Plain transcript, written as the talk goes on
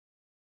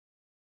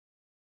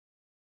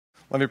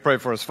Let me pray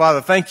for us. Father,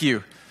 thank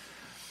you.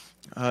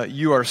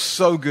 You are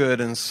so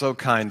good and so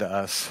kind to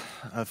us.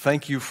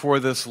 Thank you for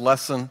this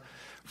lesson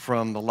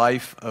from the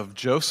life of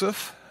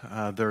Joseph.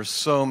 There's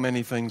so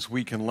many things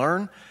we can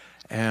learn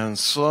and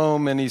so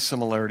many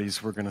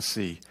similarities we're going to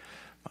see.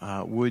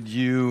 Would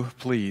you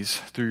please,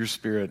 through your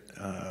Spirit,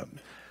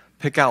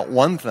 pick out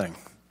one thing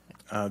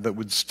that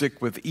would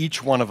stick with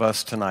each one of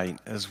us tonight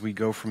as we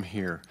go from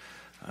here?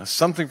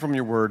 Something from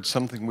your word,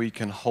 something we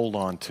can hold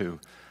on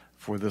to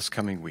for this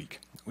coming week.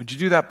 Would you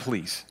do that,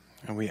 please?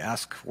 And we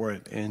ask for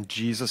it in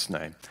Jesus'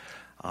 name.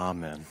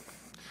 Amen.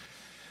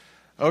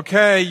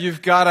 Okay,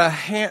 you've got a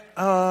hand.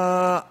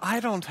 I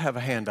don't have a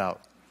handout.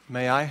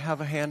 May I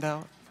have a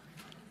handout?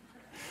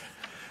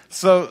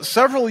 So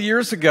several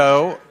years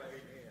ago,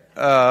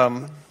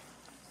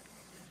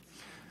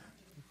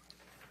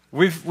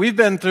 we've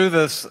been through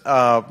this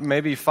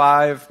maybe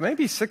 5,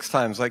 maybe 6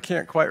 times. I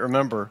can't quite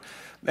remember.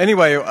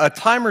 Anyway, a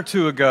time or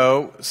two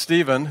ago,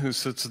 Stephen, who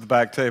sits at the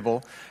back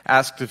table,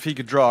 asked if he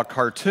could draw a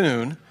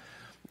cartoon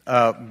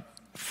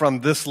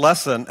from this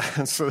lesson.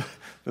 So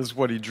this is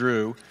what he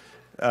drew.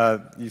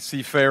 You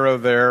see Pharaoh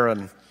there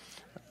and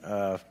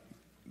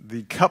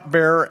the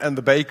cupbearer and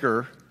the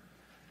baker.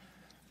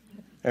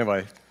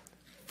 Anyway,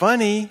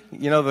 funny.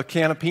 You know the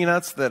can of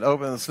peanuts that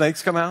open and the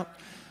snakes come out?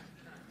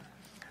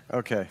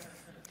 Okay.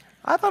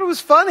 I thought it was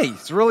funny.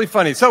 It's really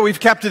funny. So we've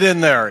kept it in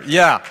there.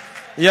 Yeah.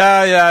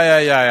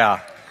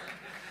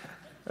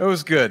 It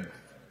was good.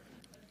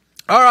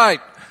 All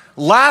right.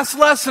 Last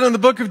lesson in the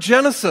book of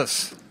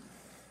Genesis.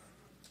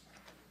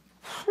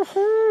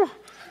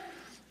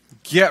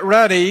 Get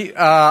ready.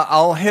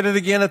 I'll hit it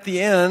again at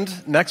the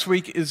end. Next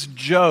week is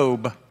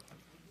Job.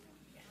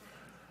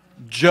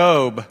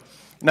 Job.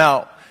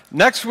 Now,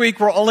 next week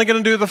we're only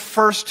going to do the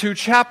first 2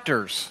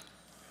 chapters.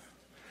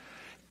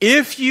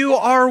 If you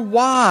are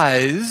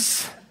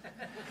wise,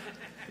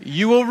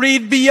 you will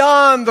read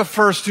beyond the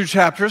first 2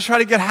 chapters. Try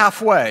to get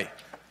halfway.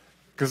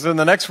 Because then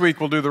the next week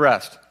we'll do the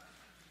rest.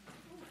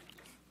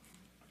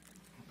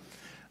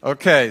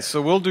 Okay,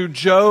 so we'll do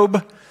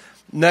Job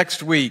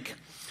next week.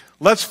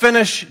 Let's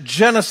finish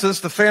Genesis,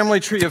 the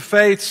family tree of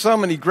faith. So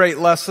many great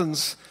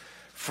lessons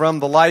from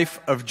the life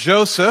of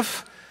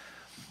Joseph.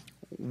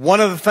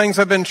 One of the things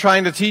I've been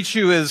trying to teach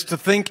you is to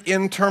think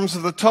in terms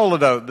of the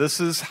Toledot.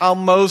 This is how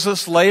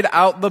Moses laid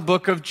out the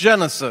book of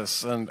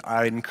Genesis. And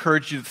I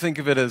encourage you to think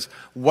of it as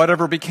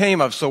whatever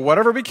became of. So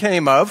whatever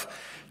became of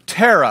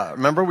Terah.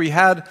 Remember, we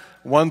had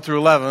 1 through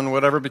 11,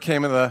 whatever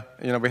became of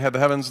we had the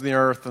heavens and the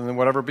earth, and then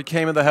whatever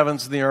became of the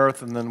heavens and the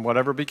earth, and then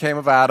whatever became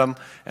of Adam,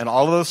 and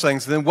all of those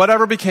things, and then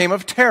whatever became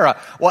of Terah.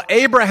 Well,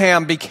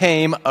 Abraham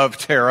became of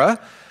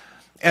Terah,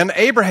 and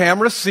Abraham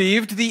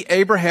received the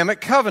Abrahamic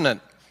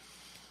covenant.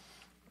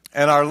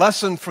 And our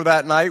lesson for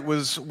that night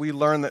was we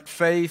learned that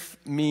faith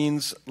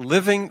means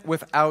living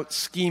without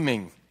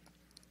scheming.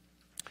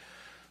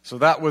 So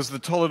that was the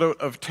Toledot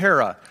of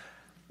Terah.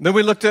 Then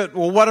we looked at,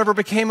 whatever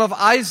became of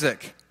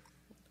Isaac,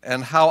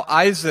 and how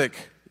Isaac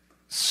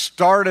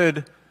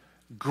started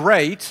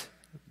great,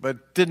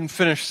 but didn't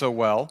finish so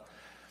well.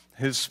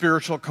 His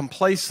spiritual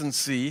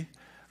complacency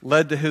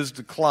led to his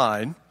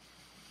decline.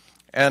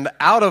 And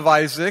out of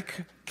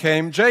Isaac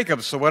came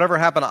Jacob. So whatever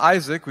happened to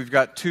Isaac, we've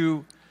got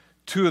two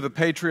of the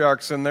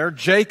patriarchs in there.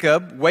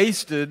 Jacob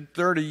wasted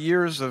 30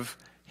 years of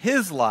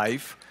his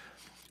life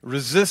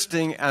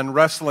resisting and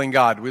wrestling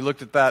God. We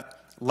looked at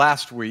that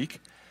last week.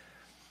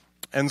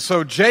 And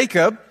so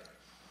Jacob,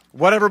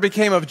 whatever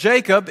became of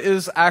Jacob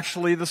is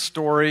actually the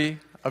story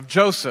of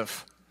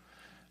Joseph.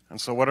 And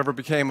so whatever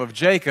became of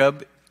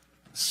Jacob,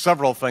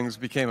 several things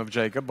became of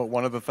Jacob, but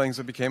one of the things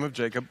that became of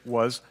Jacob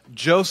was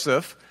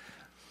Joseph.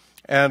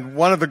 And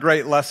one of the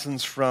great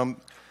lessons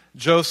from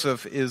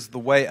Joseph is the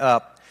way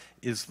up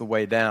is the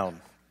way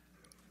down.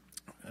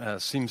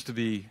 Seems to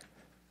be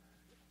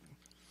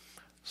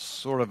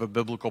sort of a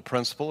biblical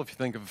principle. If you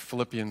think of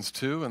Philippians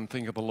 2 and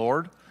think of the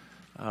Lord,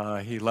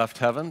 he left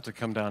heaven to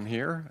come down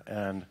here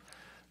and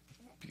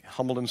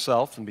humbled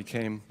himself and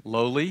became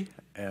lowly,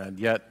 and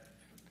yet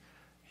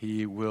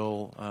he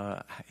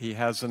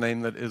has a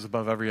name that is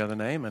above every other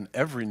name, and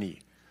every knee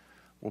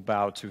will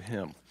bow to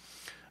him.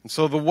 And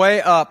so the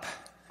way up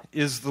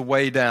is the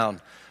way down.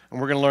 And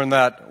we're going to learn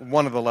that,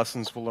 one of the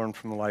lessons we'll learn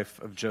from the life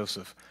of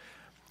Joseph.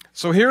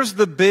 So here's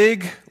the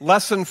big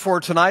lesson for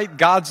tonight.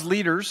 God's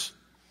leaders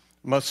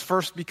must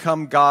first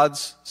become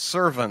God's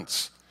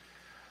servants.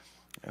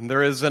 And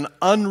there is an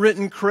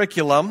unwritten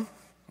curriculum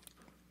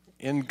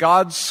in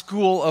God's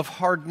school of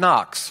hard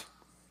knocks.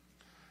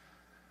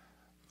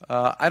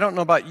 I don't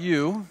know about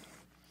you.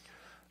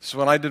 So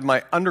when I did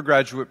my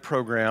undergraduate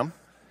program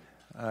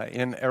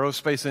in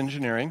aerospace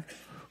engineering,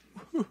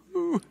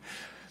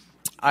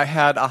 I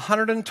had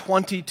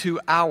 122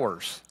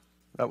 hours.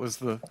 That was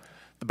the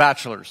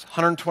bachelor's,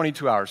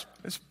 122 hours.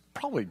 It's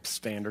probably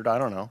standard, I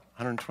don't know,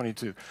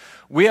 122.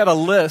 We had a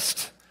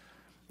list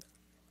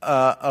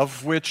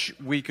of which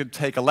we could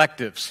take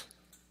electives.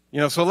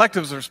 So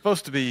electives are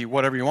supposed to be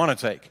whatever you want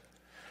to take.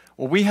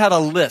 Well, we had a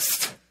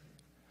list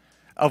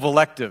of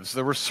electives.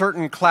 There were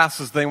certain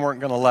classes they weren't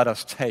going to let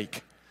us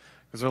take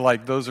Because they're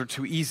like, those are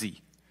too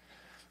easy.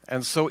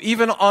 And so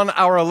even on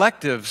our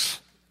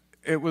electives,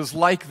 it was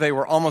like they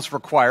were almost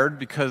required,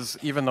 because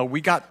even though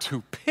we got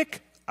to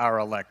pick our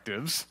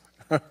electives,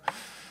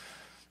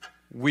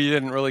 we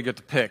didn't really get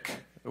to pick.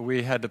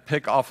 We had to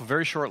pick off a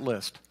very short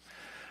list.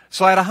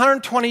 So I had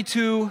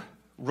 122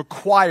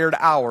 required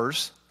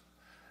hours,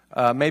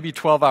 maybe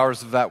 12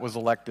 hours of that was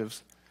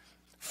electives,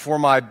 for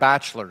my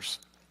bachelor's.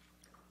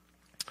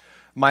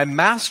 My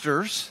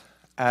master's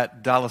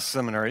at Dallas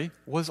Seminary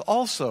was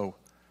also,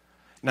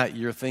 now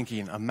you're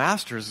thinking, a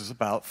master's is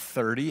about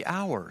 30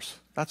 hours.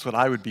 That's what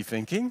I would be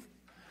thinking.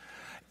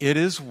 It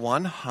is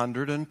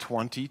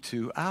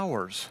 122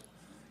 hours.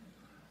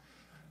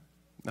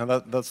 Now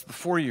that's the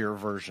 4-year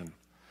version.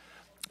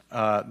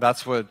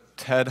 That's what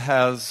Ted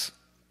has,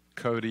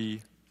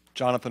 Cody,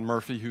 Jonathan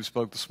Murphy, who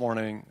spoke this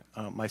morning,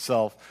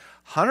 myself.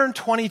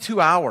 122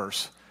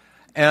 hours.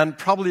 And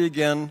probably,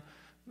 again,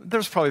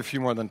 there's probably a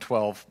few more than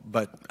 12,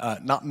 but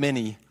not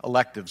many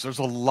electives. There's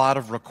a lot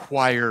of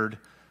required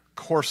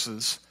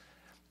courses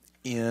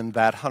in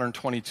that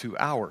 122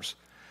 hours.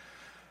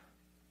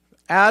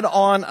 Add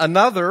on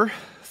another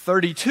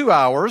 32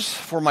 hours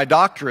for my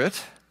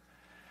doctorate,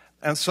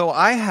 and so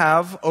I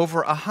have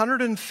over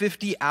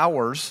 150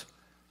 hours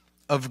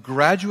of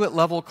graduate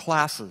level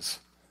classes.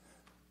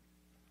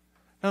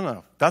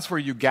 No, that's where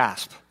you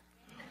gasp.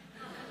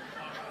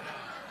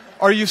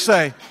 Or you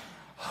say,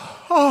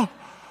 oh,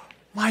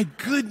 my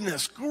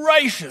goodness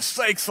gracious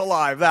sakes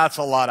alive, that's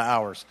a lot of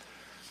hours.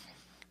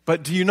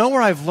 But do you know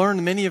where I've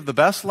learned many of the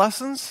best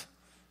lessons?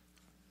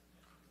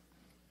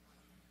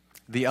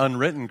 The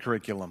unwritten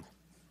curriculum.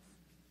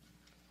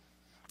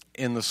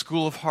 In the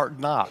School of Hard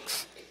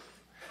Knocks.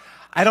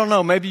 I don't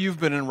know, maybe you've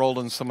been enrolled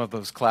in some of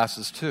those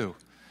classes too.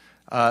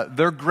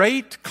 They're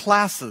great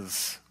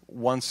classes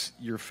once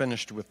you're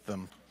finished with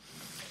them.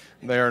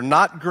 They're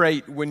not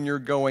great when you're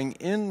going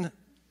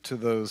into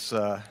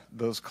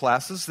those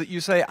classes that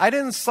you say, I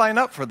didn't sign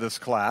up for this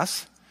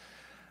class.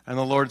 And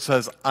the Lord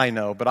says, I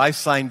know, but I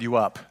signed you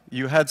up.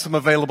 You had some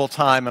available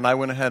time, and I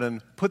went ahead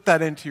and put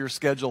that into your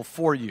schedule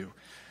for you.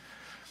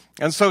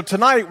 And so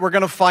tonight we're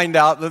going to find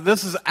out that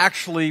this is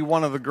actually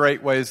one of the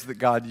great ways that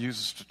God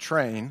uses to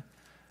train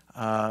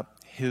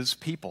His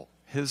people,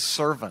 His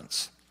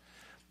servants,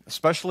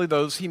 especially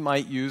those He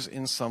might use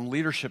in some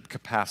leadership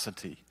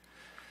capacity.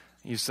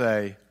 You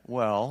say,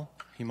 well,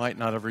 He might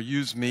not ever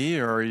use me,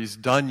 or He's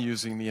done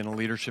using me in a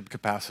leadership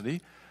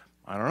capacity.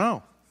 I don't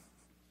know.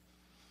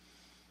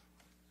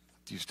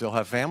 Do you still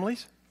have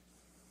families?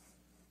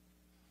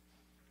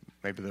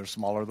 Maybe they're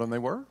smaller than they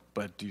were,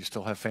 but do you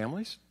still have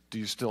families? Do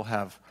you still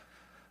have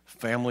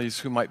families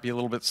who might be a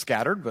little bit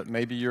scattered, but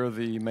maybe you're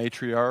the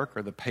matriarch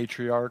or the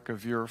patriarch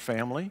of your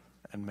family,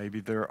 and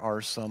maybe there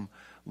are some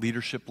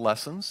leadership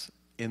lessons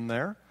in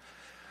there?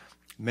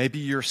 Maybe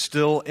you're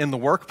still in the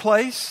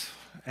workplace,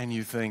 and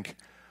you think,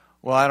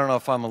 well, I don't know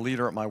if I'm a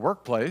leader at my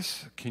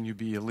workplace. Can you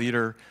be a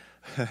leader?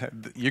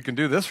 You can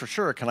do this for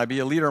sure. Can I be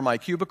a leader in my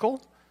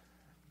cubicle?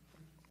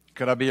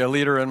 Could I be a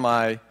leader in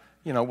my,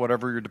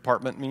 whatever your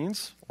department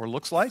means or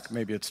looks like?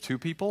 Maybe it's 2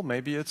 people.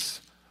 Maybe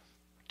it's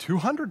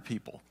 200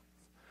 people.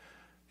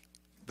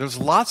 There's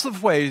lots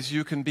of ways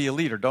you can be a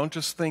leader. Don't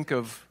just think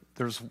of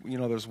there's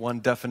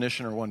one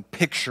definition or one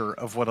picture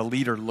of what a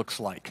leader looks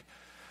like.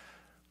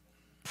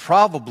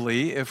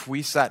 Probably, if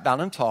we sat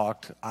down and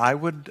talked, I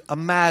would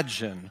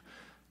imagine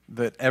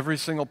that every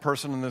single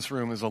person in this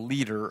room is a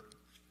leader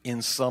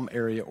in some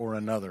area or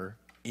another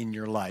in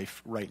your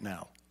life right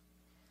now.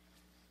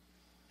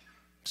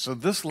 So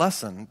this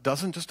lesson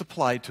doesn't just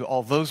apply to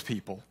all those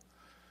people.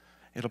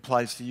 It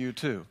applies to you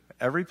too.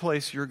 Every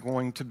place you're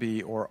going to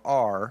be or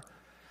are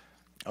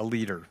a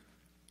leader.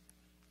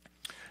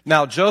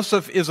 Now,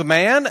 Joseph is a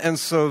man, and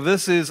so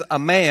this is a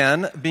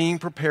man being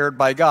prepared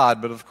by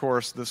God. But of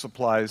course, this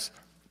applies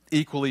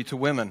equally to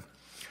women.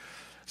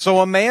 So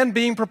a man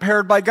being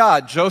prepared by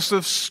God.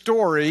 Joseph's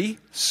story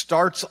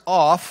starts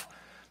off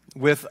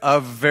with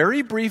a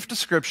very brief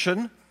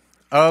description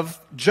of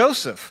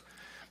Joseph.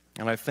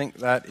 And I think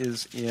that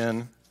is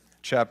in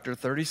chapter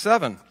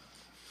 37.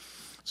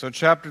 So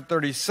chapter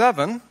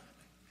 37,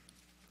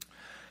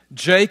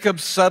 Jacob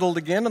settled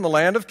again in the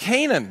land of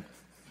Canaan,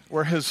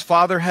 where his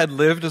father had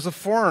lived as a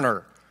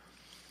foreigner.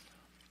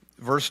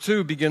 Verse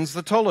 2 begins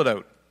the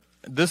Toledot.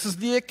 This is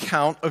the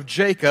account of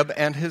Jacob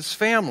and his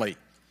family.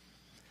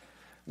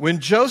 When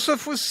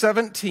Joseph was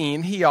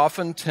 17, he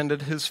often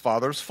tended his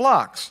father's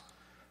flocks.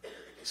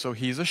 So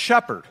he's a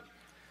shepherd.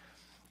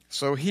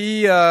 So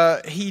he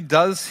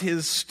does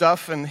his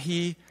stuff, and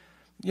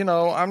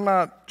I'm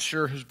not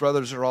sure his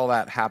brothers are all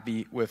that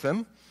happy with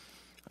him.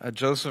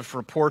 Joseph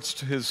reports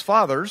to his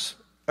father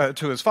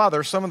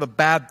some of the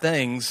bad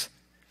things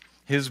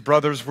his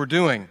brothers were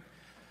doing.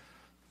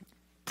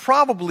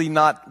 Probably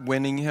not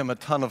winning him a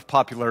ton of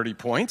popularity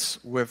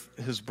points with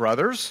his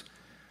brothers.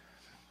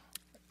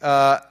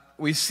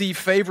 We see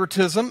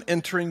favoritism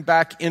entering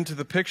back into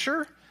the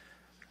picture.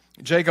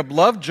 Jacob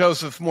loved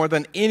Joseph more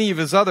than any of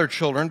his other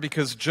children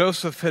because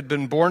Joseph had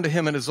been born to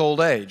him in his old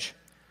age.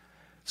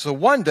 So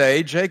one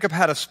day, Jacob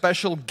had a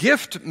special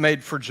gift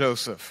made for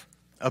Joseph,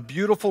 a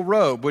beautiful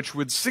robe, which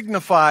would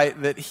signify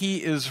that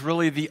he is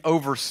really the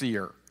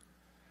overseer.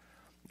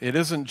 It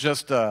isn't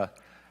just a,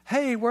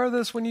 hey, wear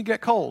this when you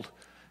get cold.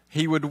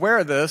 He would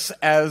wear this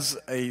as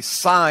a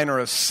sign or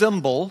a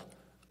symbol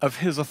of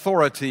his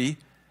authority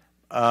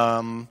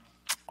on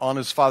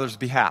his father's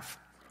behalf.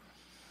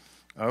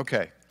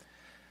 Okay.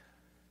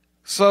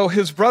 So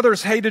his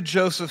brothers hated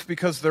Joseph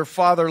because their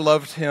father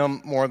loved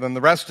him more than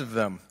the rest of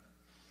them.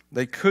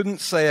 They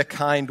couldn't say a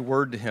kind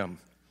word to him.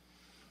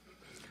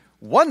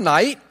 One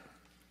night,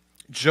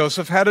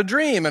 Joseph had a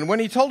dream, and when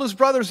he told his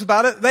brothers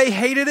about it, they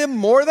hated him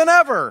more than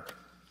ever.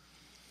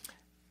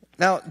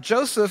 Now,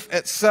 Joseph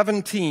at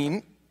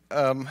 17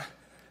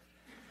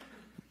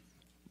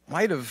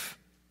 might have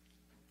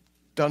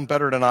done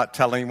better to not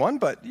tell anyone,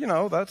 but,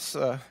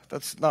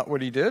 that's not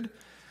what he did.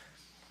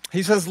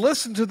 He says,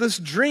 listen to this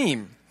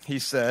dream, he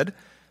said.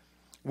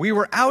 We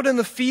were out in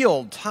the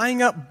field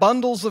tying up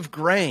bundles of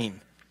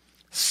grain.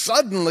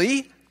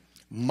 Suddenly,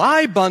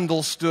 my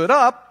bundle stood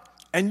up,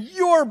 and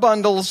your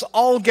bundles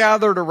all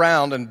gathered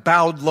around and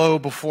bowed low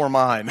before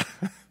mine.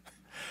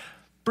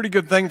 Pretty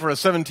good thing for a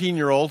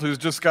 17-year-old who's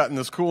just gotten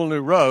this cool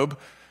new robe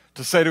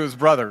to say to his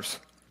brothers.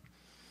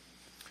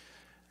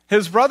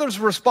 His brothers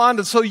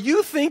responded, so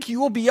you think you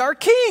will be our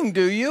king,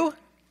 do you?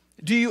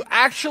 Do you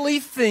actually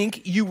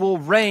think you will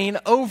reign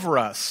over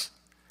us?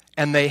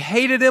 And they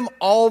hated him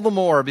all the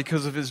more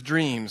because of his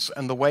dreams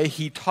and the way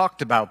he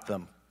talked about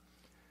them.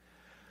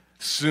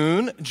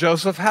 Soon,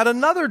 Joseph had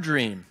another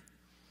dream.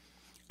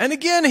 And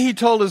again, he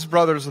told his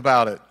brothers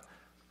about it.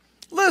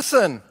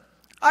 Listen,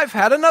 I've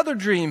had another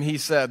dream, he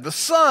said. The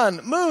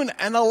sun, moon,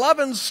 and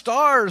 11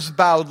 stars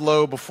bowed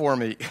low before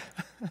me.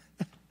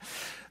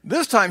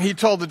 This time he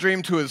told the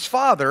dream to his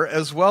father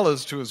as well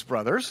as to his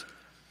brothers.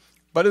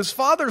 But his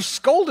father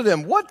scolded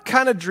him. What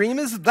kind of dream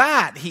is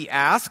that? He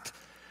asked.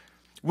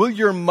 Will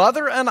your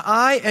mother and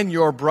I and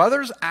your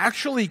brothers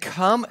actually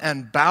come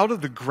and bow to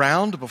the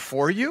ground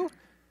before you?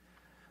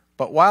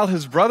 But while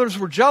his brothers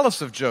were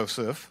jealous of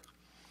Joseph,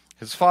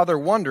 his father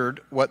wondered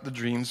what the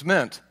dreams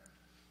meant.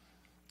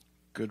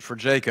 Good for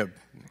Jacob,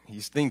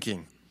 he's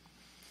thinking.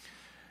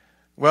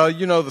 Well,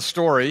 you know the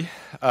story.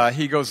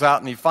 He goes out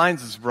and he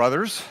finds his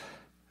brothers,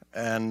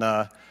 and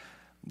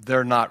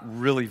they're not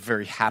really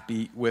very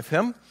happy with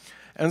him.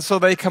 And so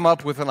they come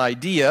up with an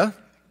idea.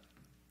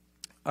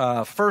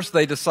 First,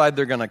 they decide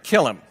they're going to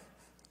kill him.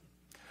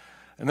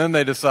 And then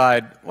they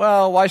decide,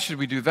 well, why should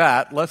we do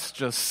that? Let's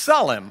just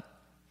sell him.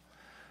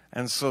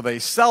 And so they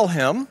sell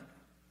him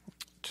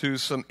to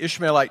some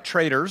Ishmaelite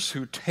traders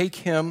who take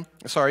him,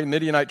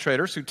 Midianite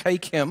traders who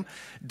take him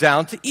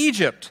down to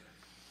Egypt.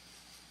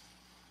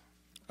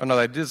 Oh, no,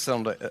 they did sell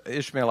him to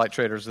Ishmaelite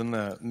traders, and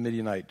the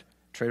Midianite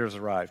traders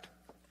arrived.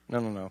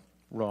 No,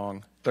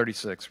 wrong.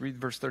 36. Read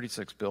verse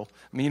 36, Bill.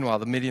 Meanwhile,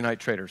 the Midianite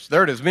traders.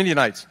 There it is,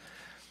 Midianites.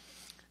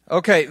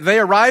 Okay, they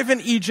arrive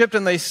in Egypt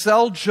and they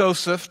sell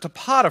Joseph to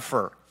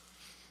Potiphar,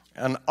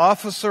 an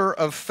officer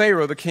of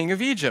Pharaoh, the king of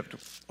Egypt.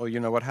 Well, you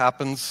know what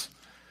happens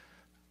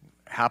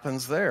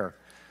there.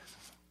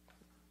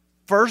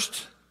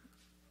 First,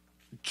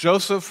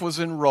 Joseph was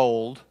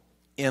enrolled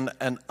in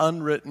an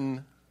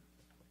unwritten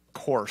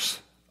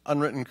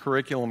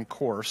curriculum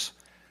course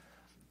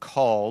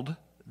called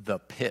the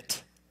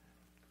Pit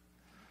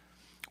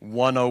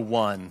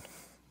 101.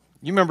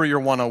 You remember your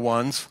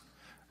 101s,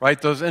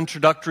 right? Those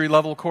introductory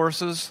level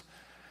courses.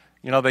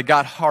 They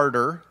got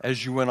harder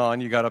as you went on.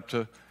 You got up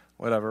to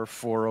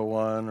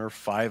 401 or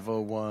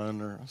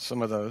 501 or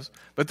some of those.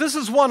 But this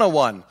is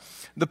 101,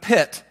 the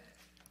Pit.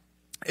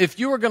 If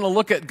you were going to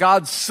look at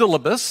God's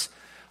syllabus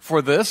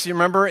for this, you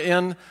remember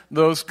in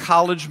those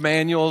college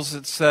manuals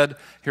it said,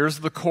 here's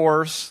the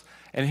course,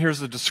 and here's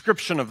the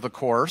description of the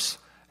course,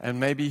 and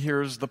maybe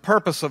here's the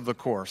purpose of the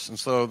course. And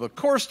so the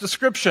course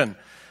description,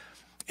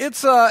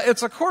 it's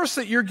a course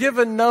that you're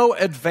given no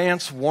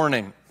advance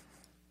warning.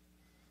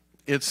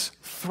 It's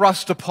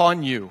thrust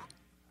upon you.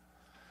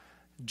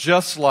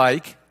 Just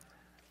like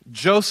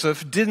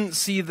Joseph didn't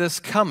see this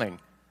coming.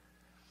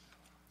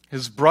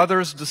 His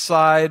brothers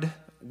decide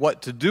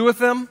what to do with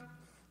him,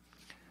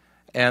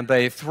 and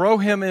they throw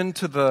him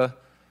into the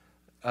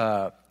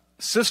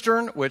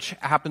cistern, which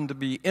happened to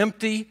be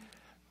empty.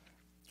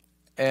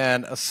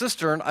 And a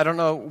cistern, I don't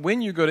know,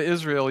 when you go to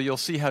Israel, you'll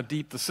see how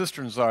deep the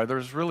cisterns are.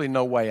 There's really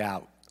no way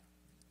out.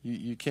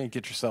 You can't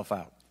get yourself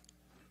out.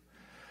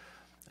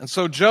 And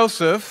so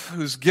Joseph,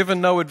 who's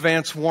given no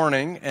advance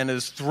warning and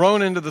is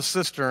thrown into the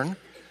cistern,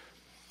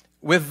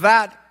 with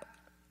that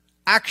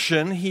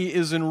action, he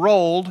is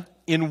enrolled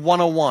in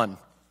 101.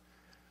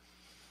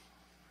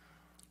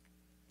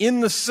 In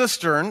the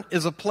cistern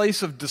is a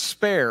place of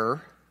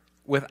despair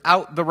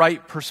without the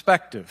right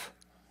perspective.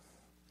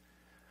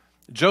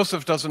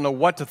 Joseph doesn't know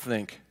what to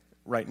think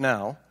right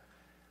now.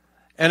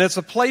 And it's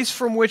a place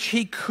from which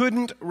he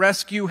couldn't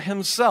rescue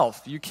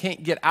himself. You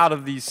can't get out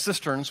of these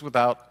cisterns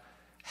without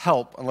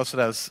help unless it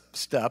has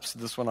steps.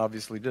 This one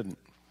obviously didn't.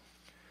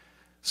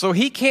 So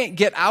he can't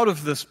get out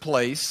of this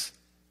place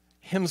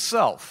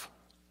himself.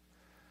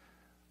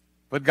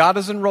 But God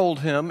has enrolled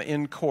him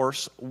in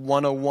course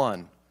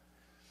 101.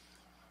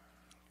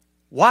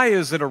 Why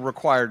is it a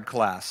required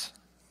class?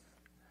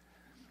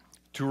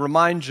 To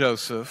remind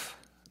Joseph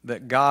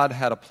that God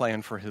had a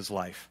plan for his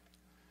life.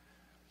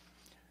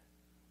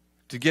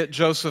 To get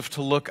Joseph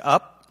to look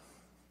up,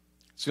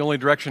 it's the only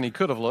direction he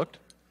could have looked,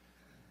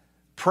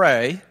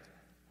 pray,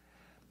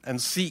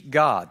 and seek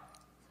God.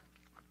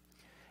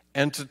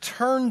 And to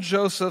turn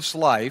Joseph's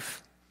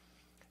life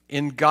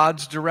in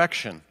God's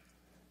direction.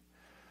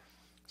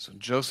 So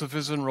Joseph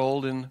is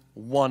enrolled in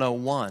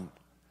 101,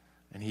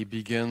 and he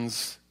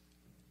begins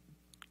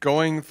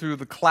going through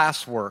the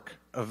classwork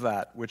of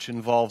that, which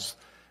involves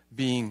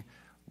being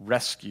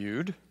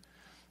rescued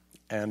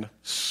and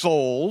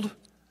sold,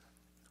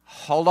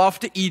 hauled off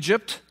to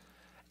Egypt,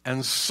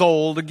 and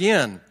sold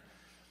again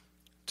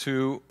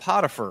to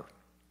Potiphar.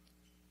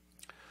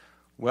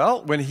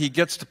 Well, when he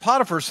gets to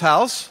Potiphar's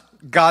house,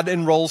 God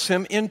enrolls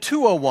him in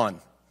 201.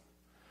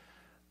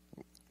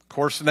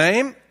 Course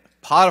name,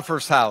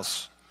 Potiphar's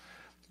house.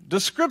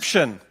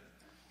 Description,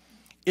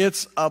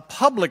 it's a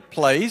public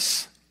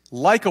place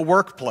like a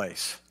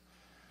workplace.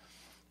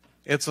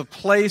 It's a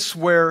place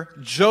where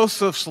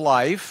Joseph's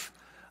life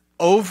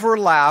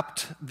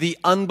overlapped the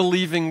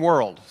unbelieving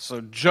world.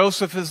 So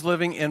Joseph is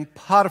living in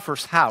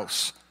Potiphar's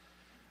house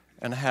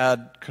and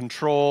had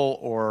control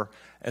or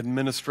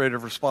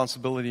administrative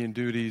responsibility and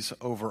duties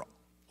over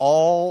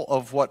all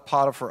of what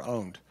Potiphar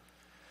owned.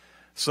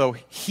 So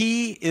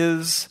he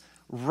is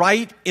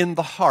right in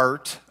the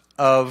heart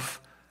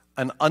of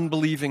an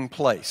unbelieving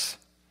place.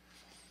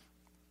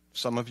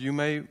 Some of you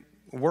may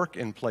work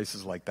in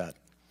places like that.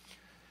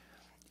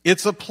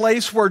 It's a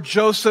place where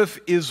Joseph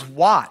is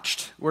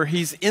watched, where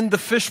he's in the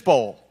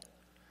fishbowl.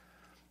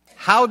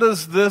 How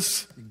does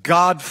this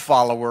God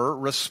follower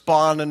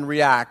respond and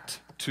react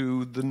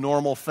to the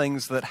normal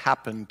things that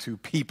happen to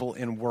people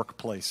in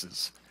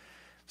workplaces?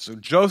 So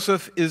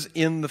Joseph is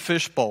in the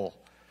fishbowl.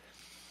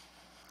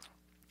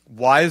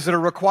 Why is it a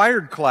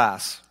required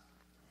class?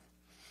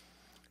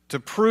 To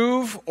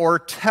prove or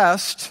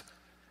test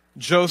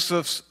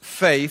Joseph's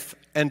faith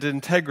and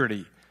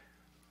integrity.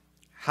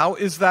 How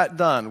is that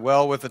done?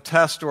 Well, with a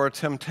test or a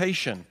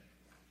temptation.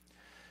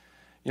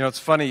 You know, it's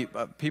funny,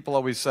 people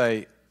always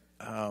say,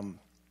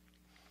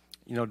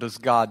 does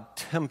God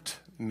tempt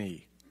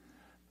me?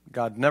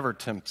 God never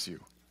tempts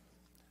you.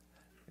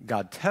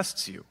 God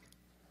tests you.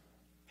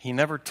 He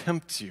never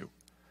tempts you.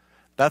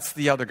 That's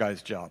the other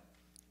guy's job,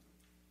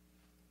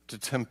 to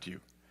tempt you.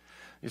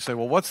 You say,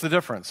 well, what's the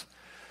difference?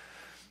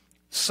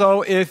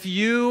 So if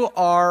you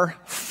are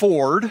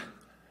Ford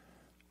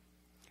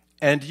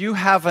and you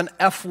have an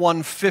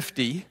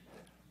F-150,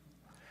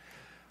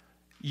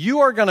 you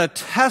are going to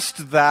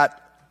test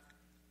that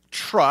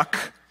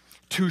truck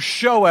to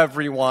show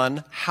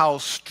everyone how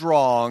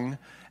strong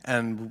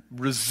and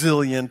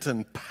resilient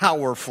and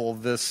powerful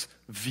this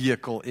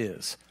vehicle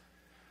is.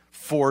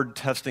 Ford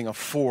testing a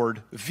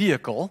Ford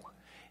vehicle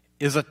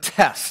is a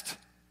test.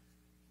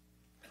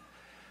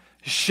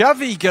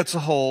 Chevy gets a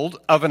hold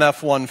of an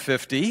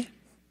F-150,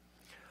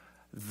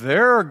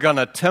 they're going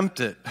to tempt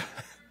it.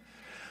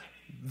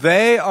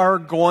 They are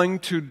going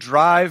to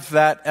drive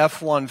that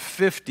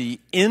F-150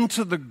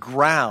 into the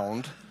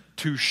ground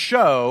to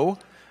show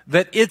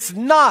that it's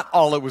not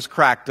all it was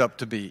cracked up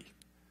to be.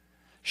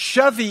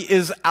 Chevy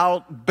is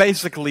out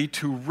basically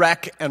to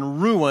wreck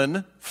and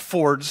ruin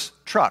Ford's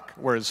truck,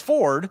 whereas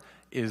Ford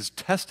is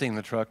testing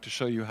the truck to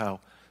show you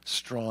how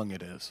strong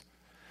it is.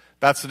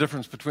 That's the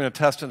difference between a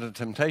test and a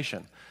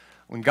temptation.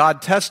 When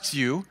God tests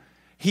you,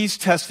 He's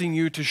testing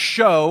you to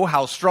show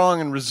how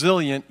strong and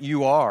resilient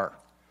you are.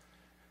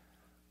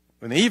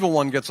 When the evil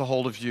one gets a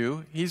hold of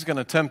you, he's going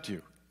to tempt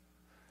you,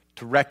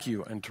 to wreck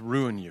you and to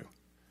ruin you.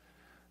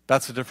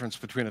 That's the difference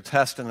between a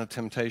test and a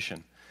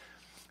temptation.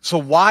 So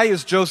why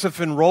is Joseph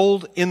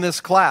enrolled in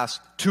this class?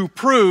 To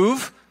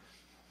prove,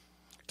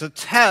 to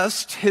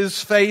test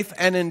his faith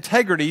and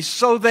integrity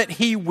so that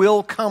he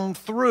will come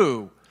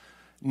through.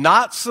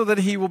 Not so that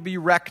he will be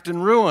wrecked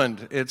and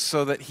ruined. It's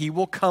so that he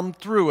will come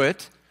through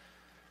it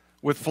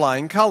with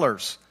flying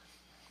colors.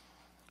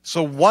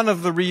 So one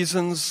of the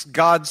reasons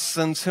God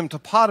sends him to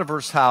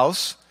Potiphar's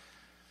house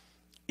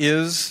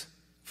is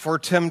for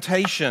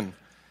temptation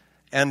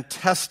and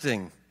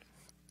testing.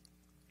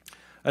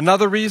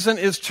 Another reason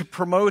is to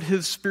promote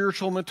his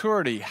spiritual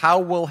maturity. How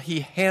will he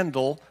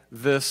handle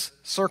this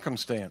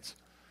circumstance?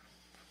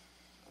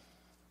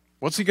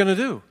 What's he going to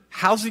do?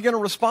 How's he going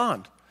to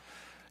respond?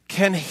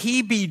 Can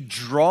he be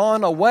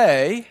drawn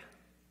away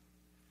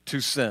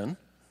to sin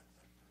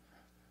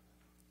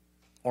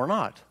or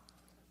not?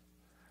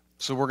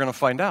 So we're going to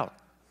find out.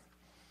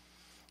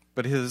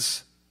 But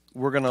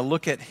we're going to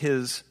look at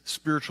his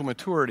spiritual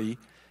maturity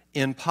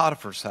in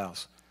Potiphar's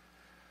house.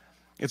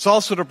 It's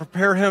also to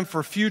prepare him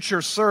for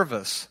future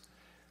service.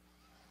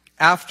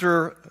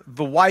 After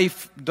the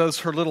wife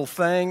does her little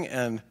thing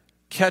and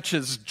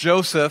catches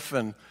Joseph,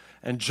 and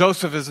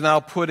Joseph is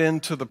now put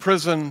into the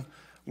prison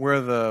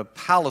where the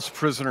palace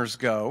prisoners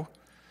go,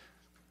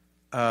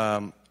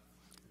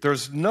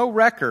 there's no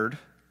record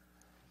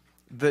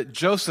that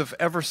Joseph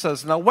ever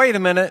says, now wait a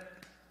minute,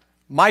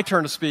 my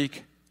turn to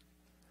speak.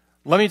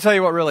 Let me tell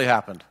you what really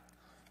happened.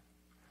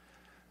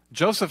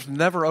 Joseph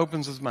never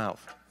opens his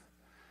mouth.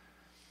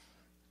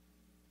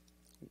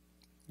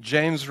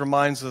 James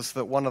reminds us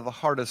that one of the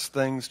hardest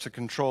things to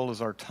control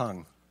is our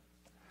tongue.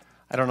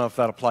 I don't know if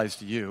that applies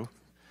to you.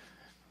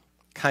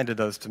 Kind of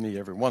does to me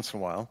every once in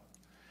a while.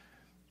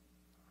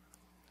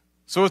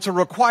 So it's a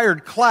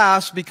required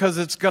class because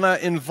it's going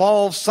to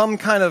involve some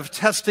kind of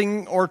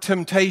testing or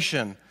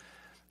temptation.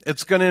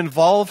 It's going to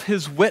involve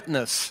his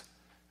witness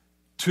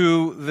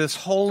to this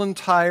whole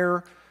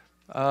entire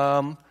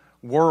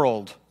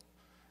world.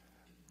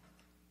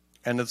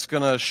 And it's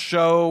going to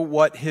show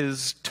what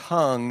his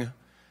tongue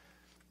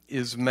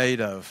is made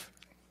of.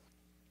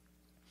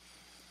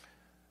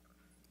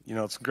 You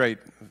know, it's great.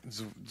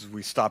 As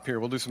we stop here,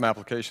 we'll do some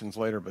applications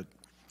later, but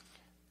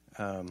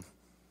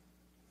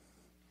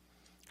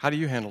how do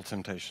you handle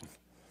temptation?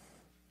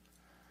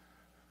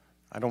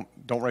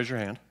 Don't raise your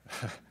hand.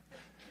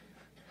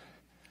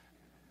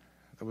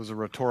 That was a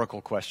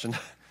rhetorical question.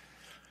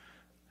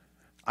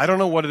 I don't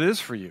know what it is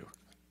for you.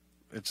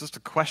 It's just a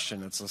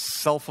question. It's a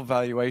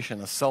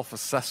self-evaluation, a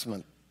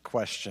self-assessment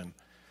question.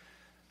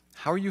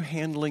 How are you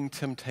handling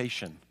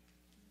temptation?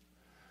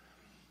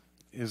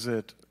 Is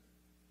it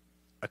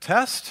a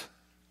test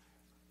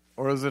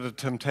or is it a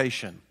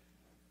temptation?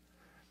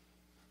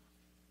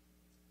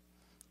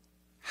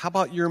 How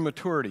about your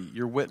maturity,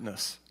 your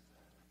witness?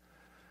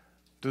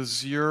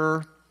 Does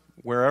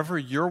wherever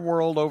your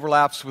world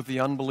overlaps with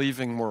the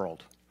unbelieving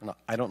world, and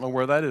I don't know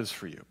where that is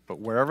for you, but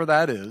wherever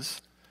that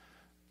is,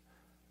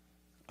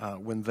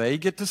 when they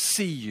get to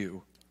see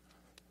you,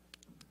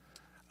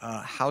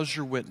 how's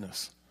your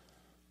witness?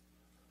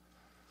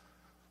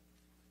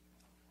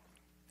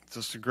 It's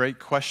just a great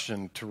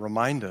question to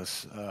remind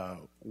us,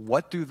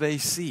 what do they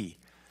see?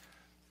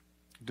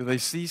 Do they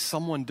see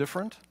someone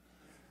different?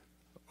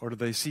 Or do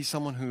they see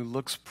someone who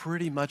looks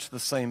pretty much the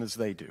same as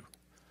they do?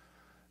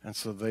 And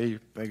so they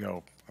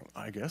go,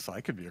 I guess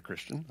I could be a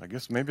Christian. I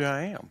guess maybe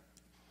I am.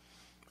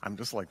 I'm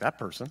just like that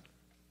person.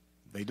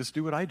 They just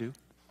do what I do.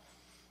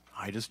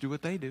 I just do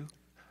what they do.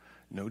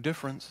 No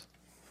difference.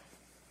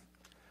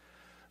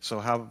 So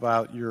how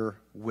about your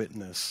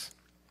witness?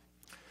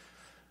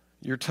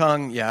 Your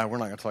tongue, yeah, we're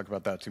not going to talk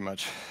about that too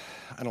much.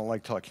 I don't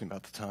like talking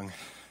about the tongue.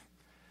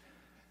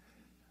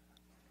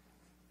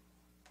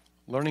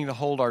 Learning to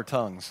hold our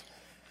tongues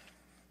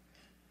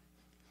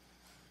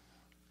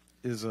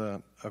is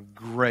a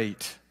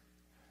great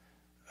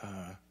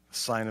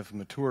sign of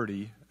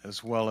maturity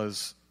as well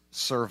as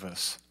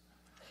service,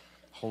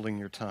 holding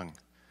your tongue.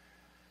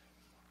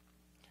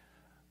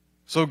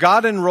 So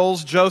God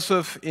enrolls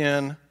Joseph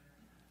in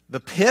the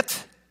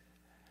pit,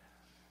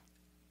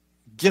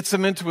 gets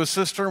him into a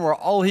cistern where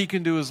all he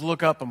can do is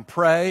look up and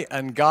pray,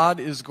 and God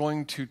is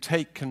going to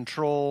take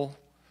control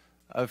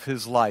of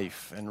his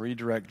life and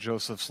redirect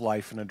Joseph's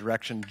life in a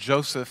direction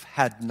Joseph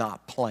had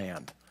not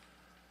planned.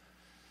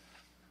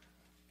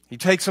 He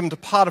takes him to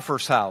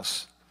Potiphar's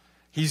house.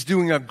 He's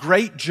doing a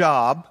great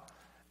job,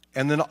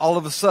 and then all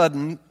of a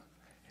sudden,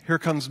 here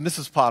comes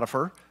Mrs.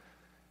 Potiphar,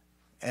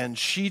 and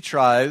she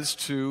tries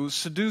to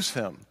seduce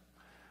him.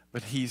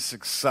 But he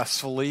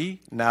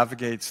successfully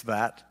navigates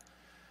that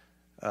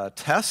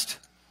test.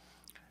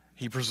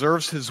 He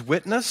preserves his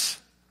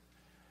witness.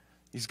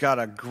 He's got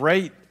a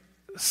great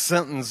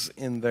sentence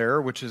in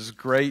there, which is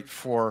great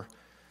for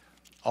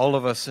all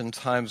of us in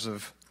times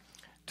of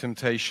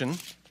temptation.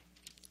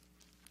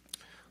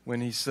 When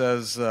he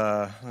says,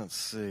 let's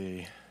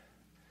see.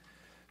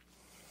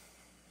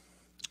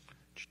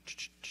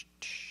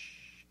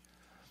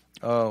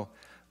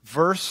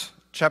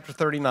 Chapter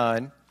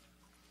 39,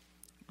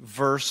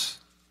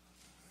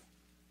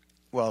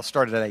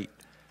 started at 8.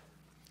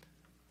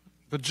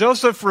 But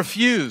Joseph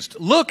refused.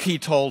 Look, he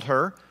told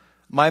her,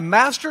 my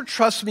master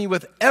trusts me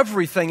with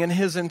everything in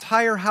his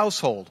entire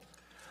household.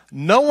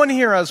 No one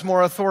here has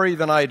more authority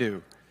than I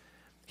do.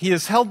 He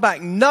has held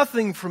back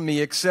nothing from me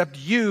except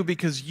you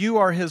because you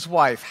are his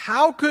wife.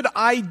 How could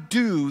I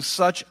do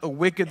such a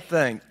wicked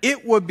thing?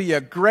 It would be a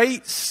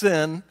great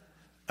sin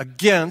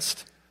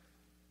against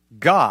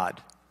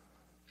God.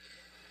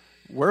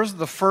 Where's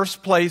the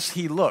first place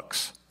he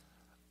looks?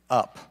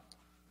 Up.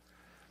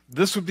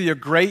 This would be a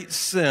great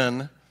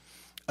sin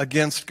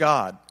against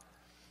God.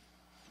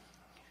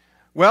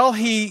 Well,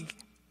 he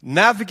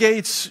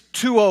navigates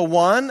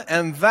 201,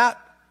 and that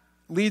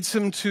leads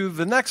him to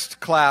the next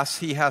class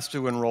he has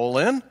to enroll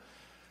in,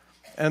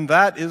 and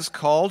that is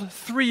called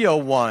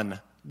 301,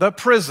 the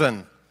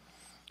prison.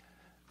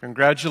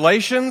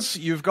 Congratulations,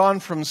 you've gone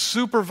from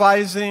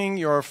supervising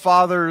your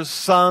father's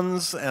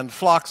sons and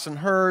flocks and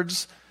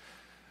herds.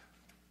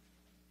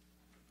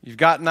 You've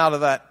gotten out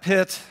of that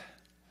pit.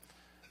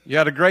 You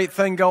had a great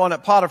thing going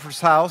at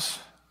Potiphar's house,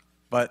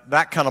 but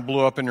that kind of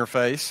blew up in your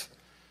face.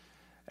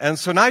 And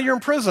so now you're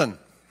in prison.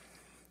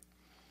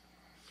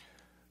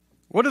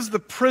 What is the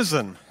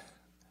prison?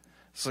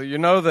 So you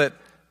know that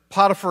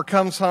Potiphar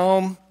comes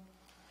home,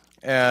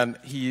 and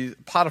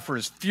Potiphar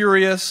is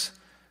furious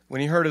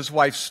when he heard his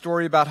wife's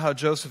story about how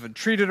Joseph had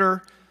treated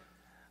her.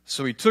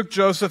 So he took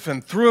Joseph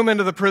and threw him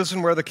into the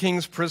prison where the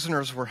king's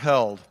prisoners were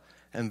held,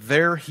 and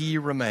there he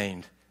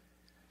remained.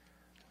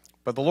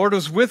 But the Lord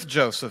was with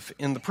Joseph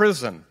in the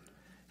prison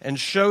and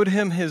showed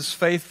him his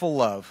faithful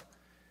love.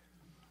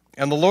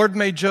 And the Lord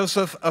made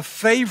Joseph a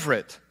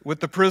favorite with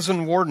the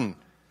prison warden.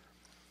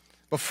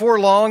 Before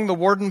long, the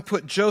warden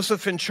put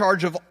Joseph in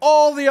charge of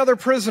all the other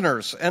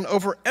prisoners and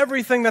over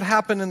everything that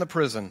happened in the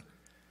prison.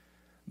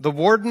 The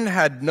warden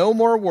had no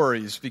more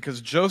worries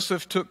because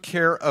Joseph took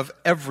care of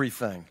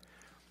everything.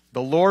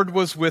 The Lord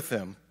was with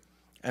him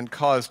and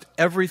caused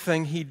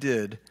everything he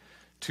did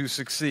to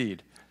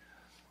succeed.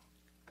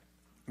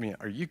 I mean,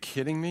 are you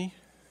kidding me?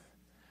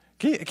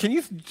 Can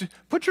you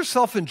put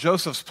yourself in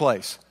Joseph's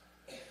place?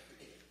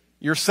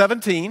 You're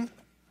 17.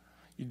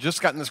 You've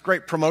just gotten this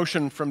great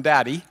promotion from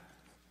Daddy.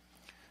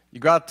 You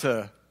got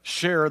to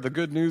share the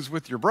good news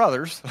with your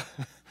brothers.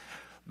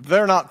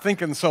 They're not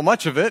thinking so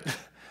much of it,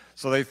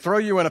 so they throw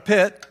you in a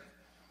pit.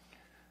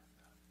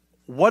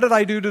 What did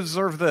I do to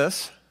deserve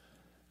this?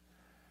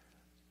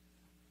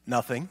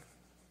 Nothing.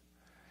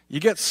 You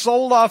get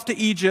sold off to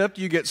Egypt.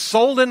 You get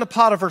sold into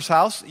Potiphar's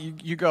house.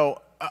 You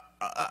go,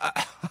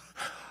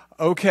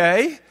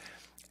 okay,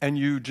 and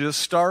you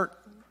start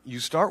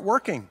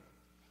working.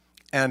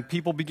 And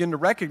people begin to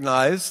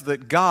recognize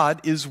that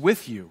God is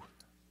with you.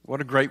 What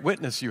a great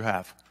witness you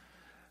have.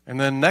 And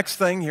then next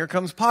thing, here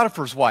comes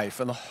Potiphar's wife,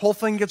 and the whole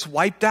thing gets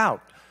wiped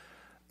out.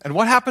 And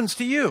what happens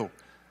to you?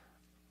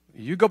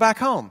 You go back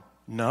home.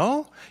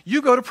 No,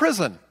 you go to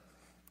prison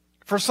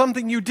for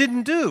something you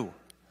didn't do.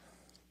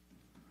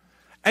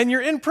 And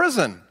you're in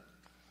prison.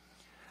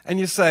 And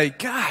you say,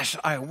 gosh,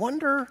 I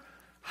wonder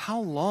how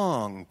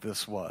long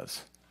this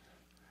was.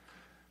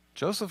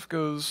 Joseph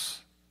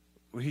goes,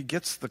 he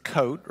gets the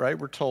coat, right?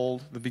 We're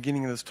told, the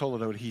beginning of this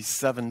Toledot, he's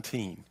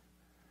 17.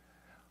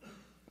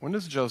 When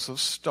does Joseph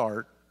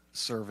start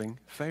serving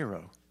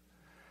Pharaoh?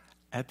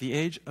 At the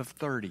age of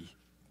 30.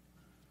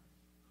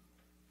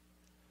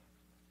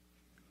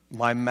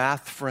 My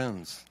math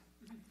friends,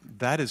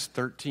 that is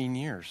 13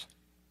 years.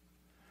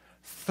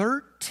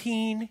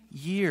 13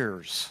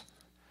 years.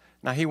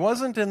 Now, he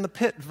wasn't in the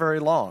pit very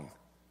long.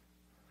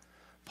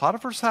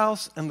 Potiphar's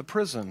house and the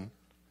prison,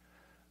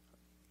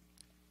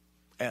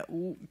 at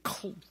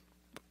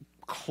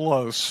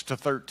close to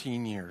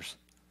 13 years.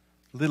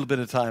 A little bit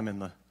of time in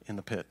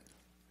the pit.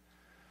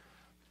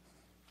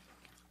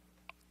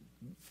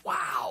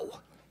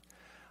 Wow.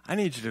 I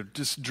need you to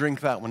just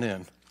drink that one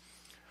in.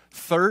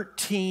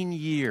 13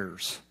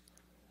 years.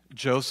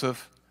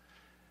 Joseph,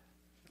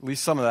 at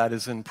least some of that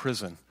is in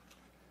prison.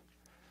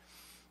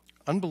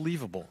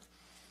 Unbelievable.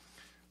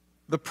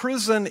 The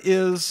prison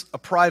is a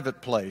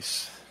private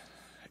place.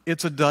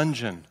 It's a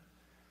dungeon.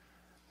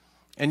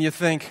 And you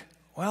think,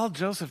 well,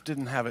 Joseph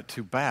didn't have it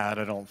too bad,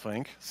 I don't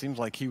think. Seems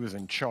like he was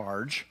in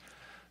charge.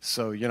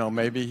 So,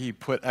 maybe he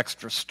put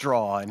extra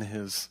straw in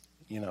his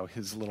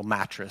little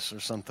mattress or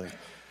something.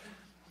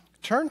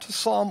 Turn to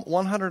Psalm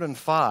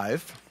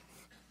 105,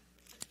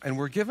 and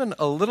we're given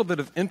a little bit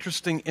of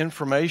interesting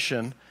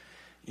information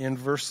in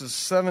verses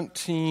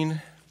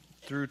 17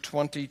 through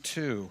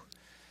 22.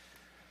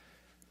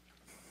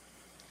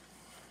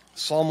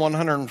 Psalm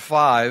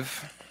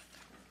 105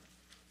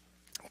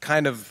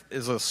 kind of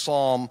is a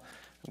psalm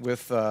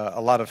with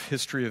a lot of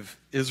history of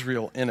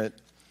Israel in it.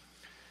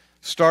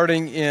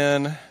 Starting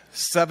in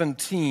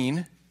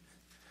 17,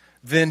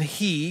 then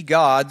he,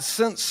 God,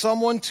 sent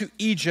someone to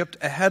Egypt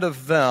ahead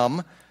of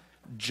them,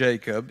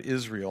 Jacob,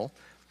 Israel,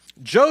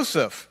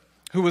 Joseph,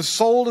 who was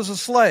sold as a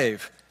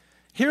slave.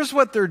 Here's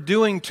what they're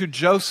doing to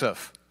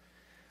Joseph.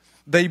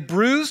 They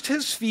bruised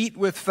his feet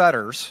with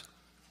fetters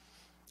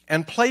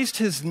and placed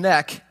his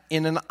neck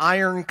in an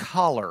iron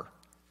collar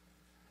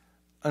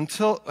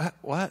until,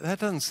 what? That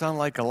doesn't sound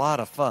like a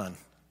lot of fun.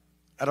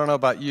 I don't know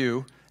about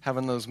you,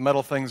 having those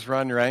metal things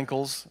around your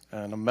ankles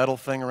and a metal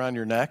thing around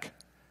your neck.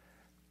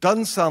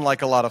 Doesn't sound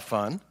like a lot of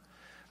fun.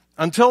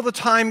 Until the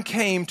time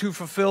came to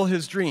fulfill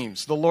his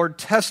dreams, the Lord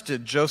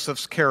tested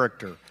Joseph's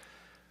character.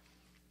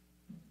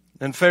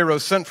 Then Pharaoh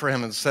sent for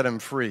him and set him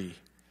free.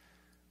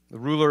 The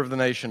ruler of the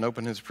nation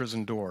opened his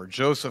prison door.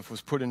 Joseph was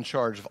put in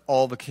charge of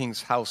all the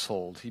king's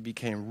household. He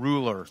became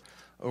ruler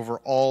over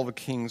all the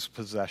king's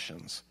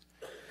possessions.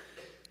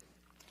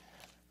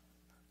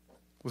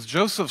 Was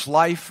Joseph's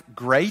life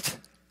great?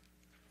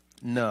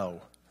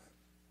 No.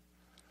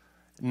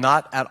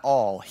 Not at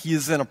all. He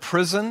is in a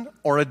prison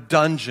or a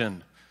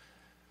dungeon.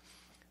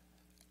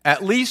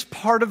 At least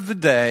part of the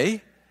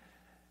day,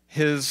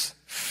 his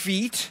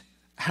feet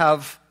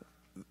have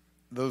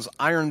those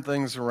iron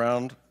things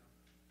around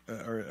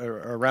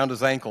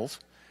his ankles,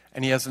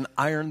 and he has an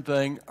iron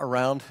thing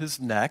around his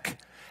neck,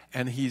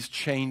 and he's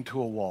chained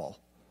to a wall.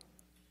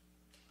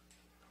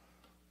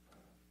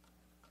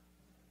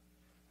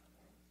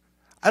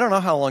 I don't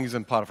know how long he's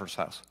in Potiphar's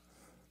house.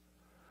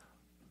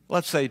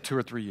 Let's say 2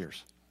 or 3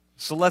 years.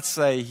 So let's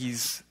say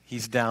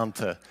he's down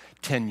to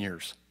 10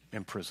 years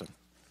in prison.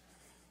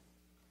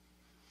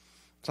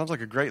 Sounds like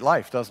a great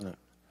life, doesn't it?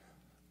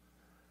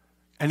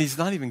 And he's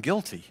not even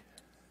guilty.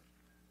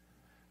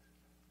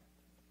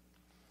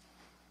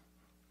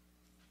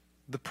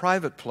 The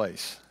private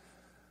place,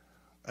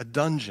 a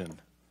dungeon,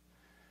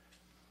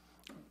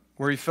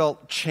 where he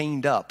felt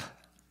chained up.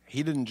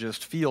 He didn't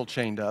just feel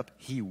chained up,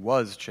 he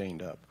was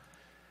chained up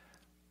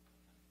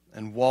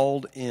and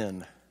walled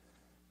in.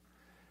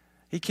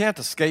 He can't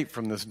escape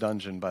from this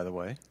dungeon, by the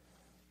way.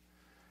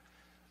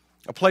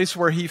 A place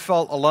where he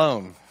felt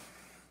alone,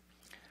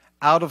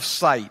 out of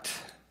sight,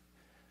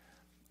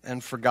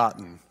 and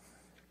forgotten.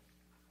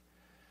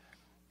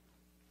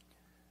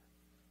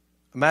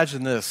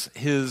 Imagine this,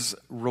 his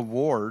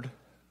reward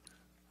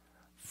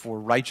for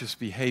righteous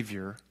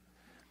behavior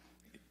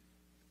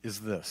is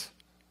this.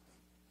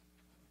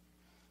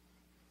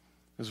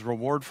 His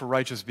reward for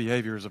righteous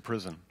behavior is a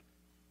prison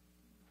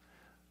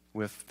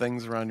with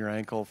things around your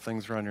ankle,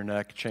 things around your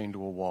neck, chained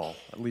to a wall,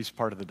 at least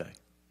part of the day.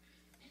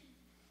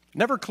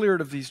 Never cleared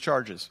of these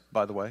charges,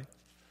 by the way.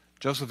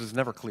 Joseph is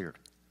never cleared.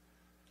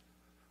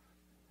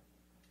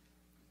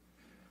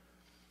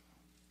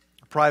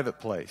 A private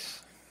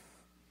place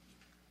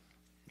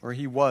where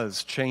he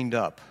was chained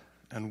up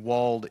and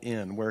walled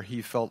in, where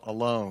he felt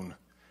alone,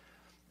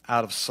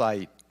 out of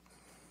sight,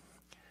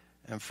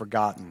 and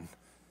forgotten.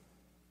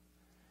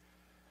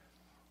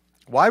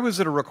 Why was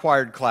it a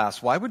required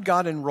class? Why would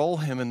God enroll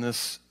him in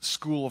this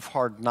school of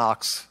hard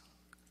knocks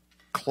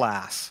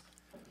class?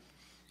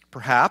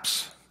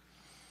 Perhaps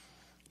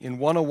in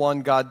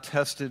 101, God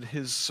tested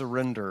his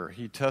surrender.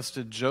 He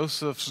tested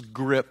Joseph's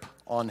grip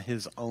on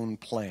his own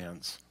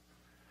plans.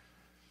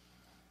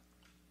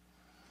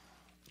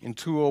 In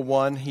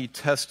 201, he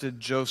tested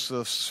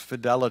Joseph's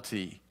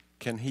fidelity.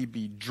 Can he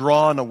be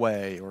drawn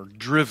away or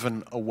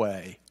driven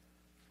away?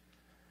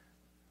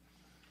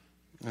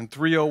 In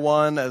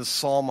 301, as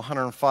Psalm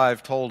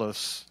 105 told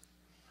us,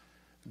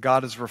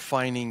 God is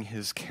refining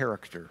his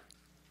character.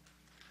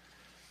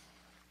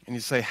 And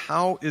you say,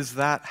 how is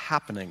that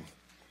happening?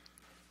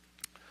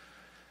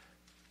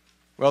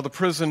 Well, the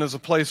prison is a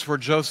place where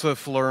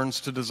Joseph learns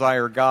to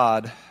desire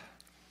God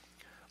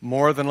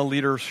more than a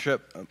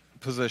leadership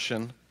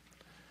position,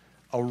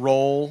 a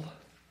role,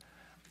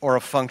 or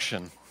a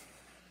function.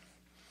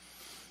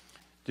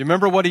 Do you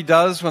remember what he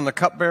does when the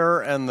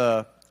cupbearer and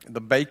the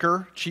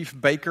baker, chief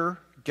baker,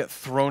 get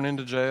thrown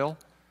into jail?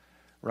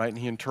 Right? And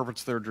he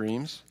interprets their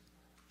dreams.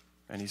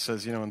 And he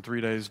says, in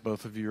 3 days,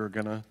 both of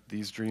you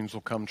these dreams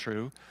will come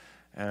true.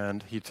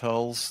 And he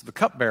tells the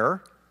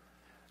cupbearer,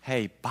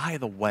 hey, by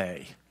the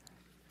way,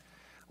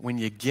 when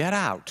you get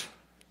out,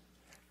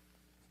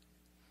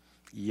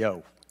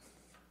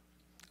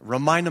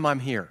 remind him I'm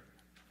here,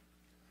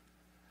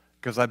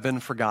 because I've been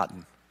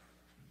forgotten.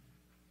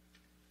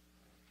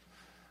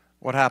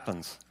 What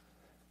happens?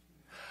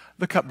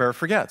 The cupbearer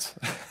forgets.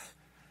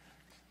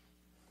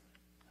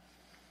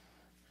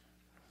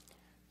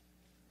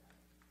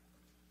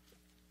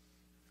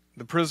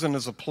 The prison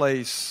is a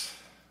place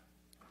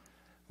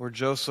where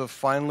Joseph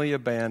finally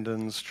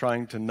abandons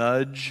trying to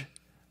nudge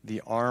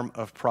the arm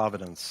of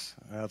providence.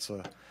 That's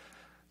a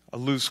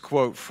loose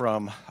quote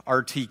from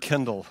R.T.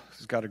 Kendall.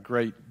 He's got a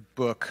great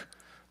book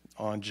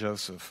on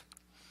Joseph.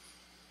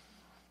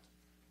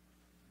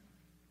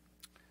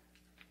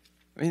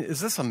 I mean,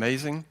 is this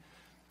amazing?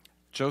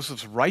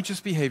 Joseph's righteous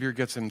behavior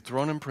gets him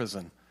thrown in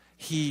prison.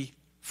 He,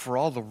 for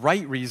all the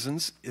right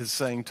reasons, is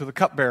saying to the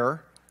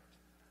cupbearer,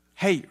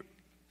 hey,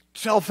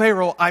 tell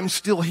Pharaoh I'm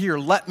still here,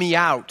 let me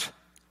out.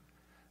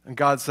 And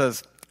God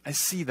says, I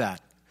see that.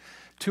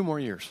 2 more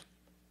years.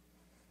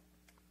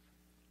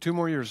 2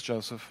 more years,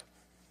 Joseph.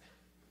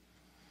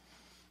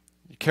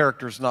 Your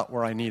character's not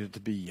where I need it to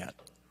be yet.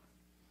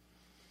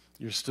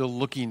 You're still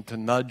looking to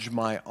nudge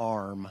my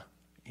arm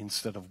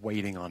instead of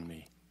waiting on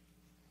me.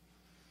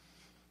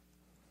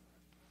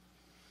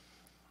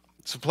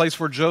 It's a place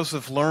where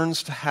Joseph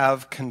learns to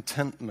have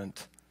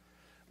contentment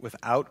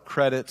without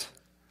credit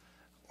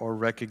or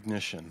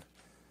recognition.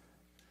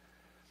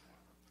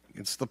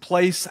 It's the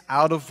place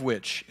out of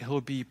which he'll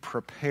be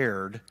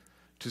prepared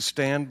to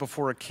stand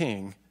before a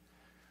king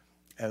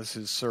as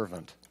his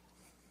servant.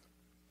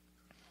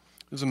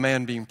 There's a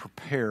man being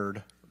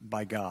prepared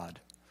by God.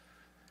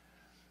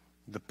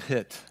 The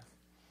pit,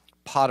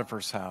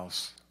 Potiphar's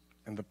house,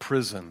 and the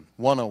prison,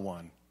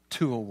 101,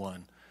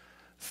 201,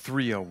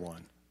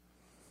 301.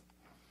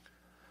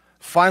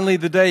 Finally,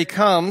 the day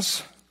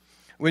comes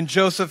when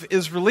Joseph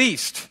is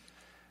released,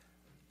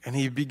 and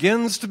he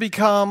begins to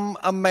become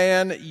a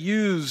man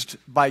used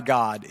by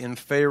God in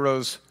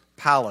Pharaoh's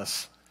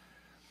palace.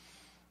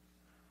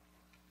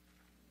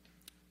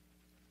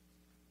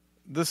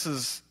 This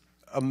is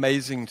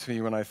amazing to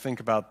me when I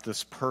think about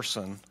this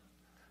person,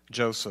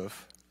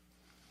 Joseph.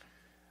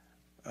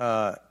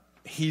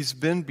 He's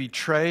been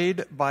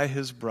betrayed by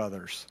his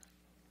brothers.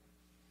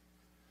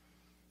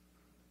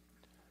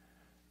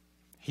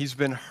 He's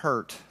been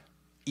hurt,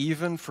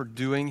 even for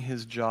doing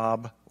his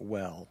job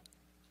well.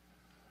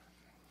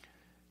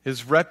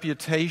 His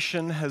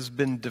reputation has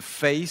been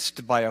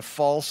defaced by a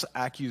false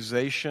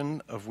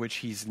accusation of which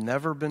he's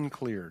never been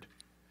cleared.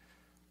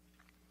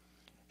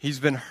 He's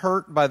been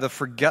hurt by the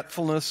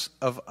forgetfulness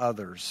of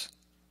others.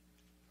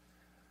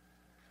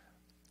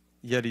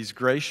 Yet he's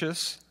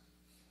gracious,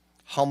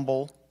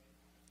 humble,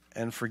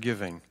 and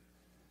forgiving.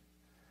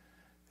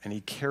 And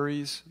he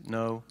carries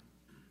no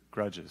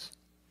grudges.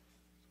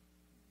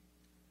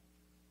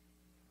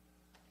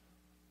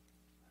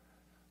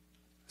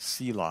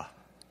 Selah.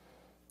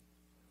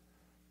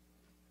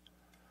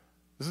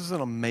 This is an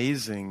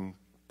amazing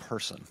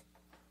person,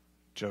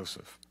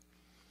 Joseph.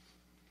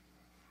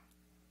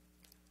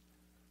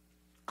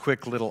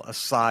 Quick little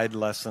aside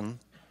lesson.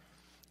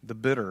 The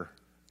bitter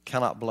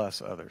cannot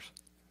bless others.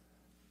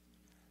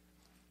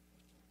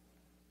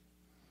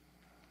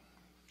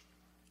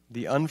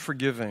 The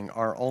unforgiving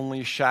are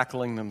only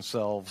shackling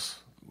themselves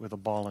with a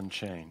ball and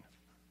chain.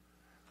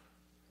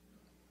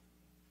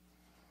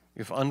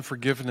 If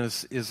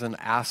unforgiveness is an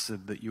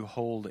acid that you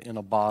hold in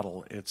a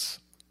bottle, it's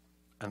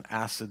an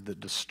acid that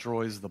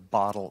destroys the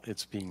bottle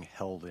it's being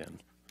held in.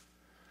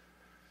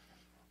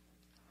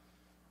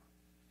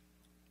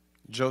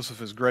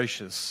 Joseph is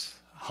gracious,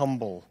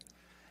 humble,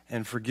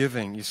 and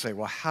forgiving. You say,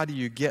 well, how do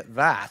you get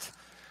that?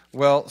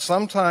 Well,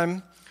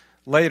 sometime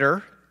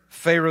later,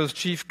 Pharaoh's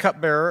chief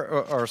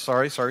cupbearer,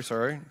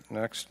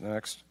 Next.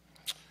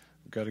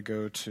 We've got to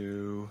go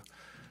to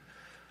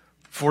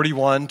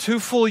 41. 2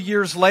 full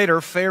years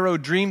later, Pharaoh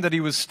dreamed that he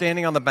was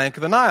standing on the bank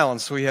of the Nile,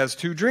 and so he has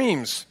 2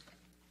 dreams.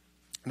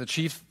 The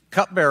chief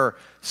cupbearer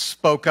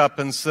spoke up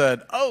and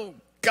said, oh,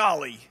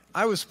 golly,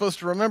 I was supposed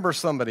to remember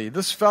somebody.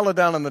 This fella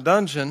down in the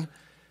dungeon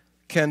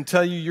can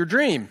tell you your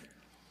dream.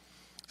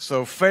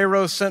 So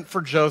Pharaoh sent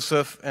for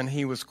Joseph, and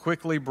he was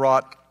quickly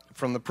brought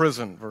from the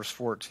prison. Verse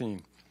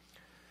 14.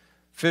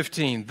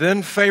 15.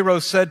 Then Pharaoh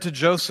said to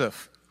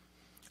Joseph,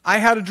 I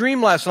had a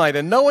dream last night,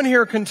 and no one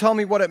here can tell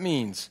me what it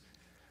means.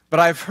 But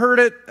I've heard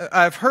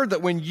that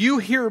when you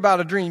hear about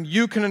a dream,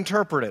 you can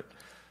interpret it.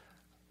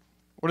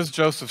 What does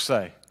Joseph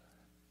say?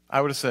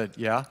 I would have said,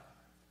 yeah.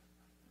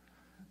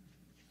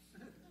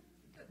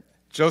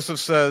 Joseph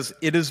says,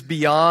 it is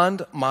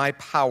beyond my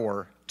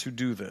power to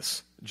do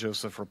this,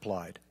 Joseph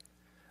replied.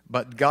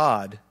 But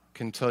God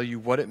can tell you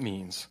what it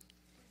means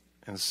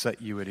and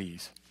set you at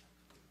ease.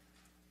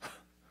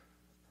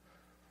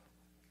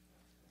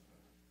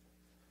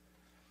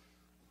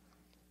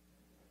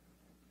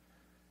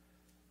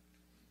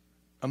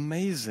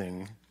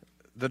 Amazing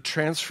the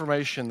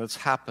transformation that's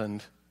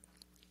happened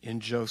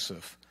in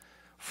Joseph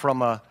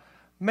from a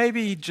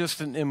maybe just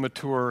an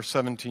immature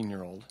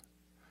 17-year-old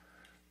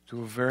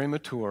to a very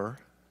mature,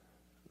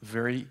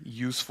 very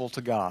useful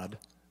to God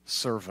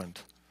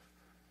servant.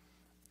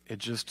 It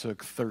just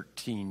took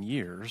 13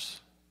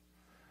 years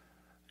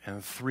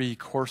and 3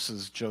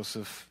 courses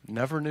Joseph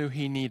never knew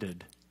he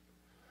needed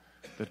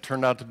that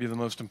turned out to be the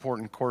most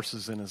important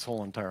courses in his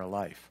whole entire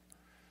life.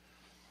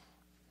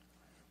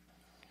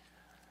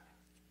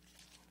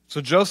 So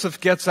Joseph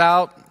gets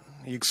out,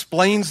 he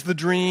explains the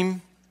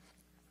dream,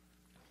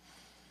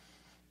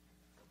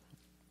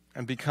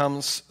 and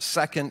becomes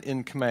second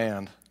in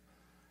command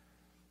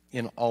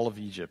in all of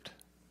Egypt,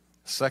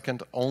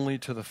 second only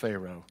to the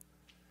Pharaoh.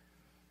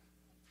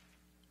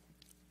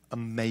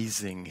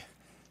 Amazing.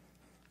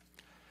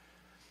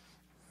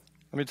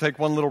 Let me take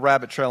one little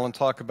rabbit trail and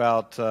talk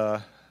about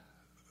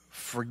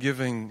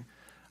forgiving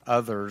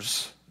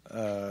others.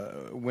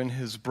 When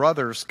his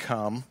brothers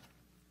come,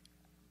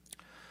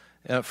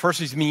 first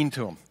he's mean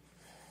to them,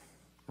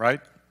 right?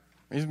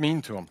 He's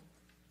mean to them.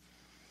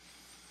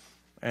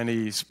 And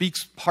he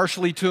speaks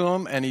harshly to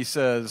them, and he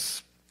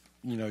says,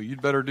 you know,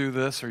 you'd better do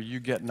this or you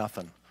get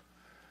nothing.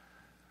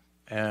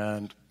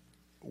 And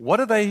what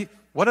do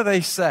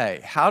they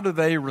say? How do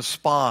they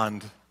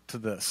respond to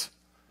this?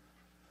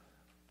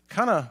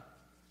 Kind of,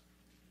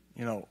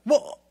 you know,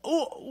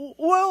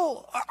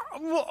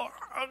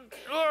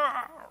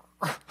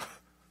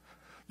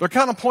 they're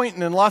kind of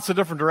pointing in lots of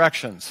different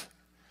directions.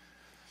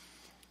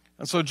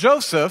 And so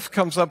Joseph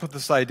comes up with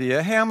this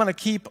idea, hey, I'm going to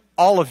keep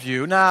all of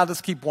you. Nah,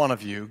 let's keep one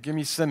of you. Give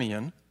me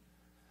Simeon.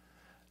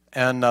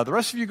 And the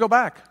rest of you go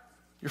back.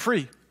 You're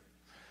free.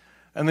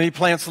 And then he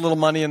plants a little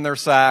money in their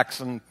sacks,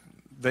 and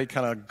they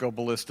kind of go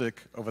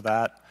ballistic over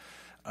that.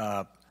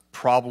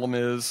 Problem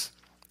is,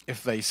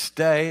 if they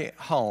stay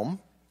home,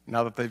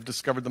 now that they've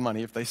discovered the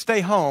money, if they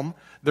stay home,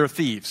 they're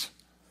thieves.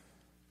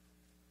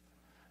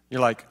 You're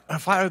like,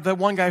 if I the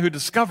one guy who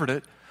discovered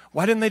it,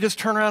 why didn't they just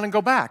turn around and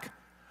go back?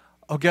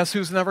 Oh, guess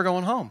who's never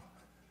going home?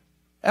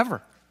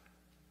 Ever.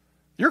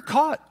 You're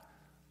caught,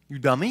 you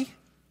dummy.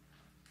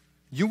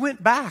 You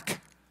went back.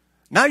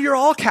 Now you're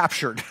all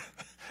captured.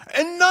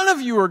 And none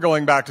of you are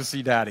going back to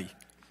see Daddy.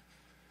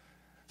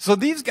 So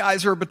these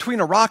guys are between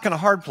a rock and a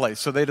hard place.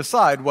 So they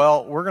decide,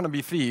 well, we're going to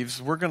be thieves.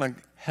 We're going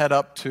to head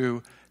up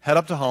to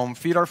home,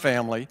 feed our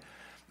family.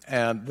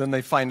 And then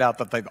they find out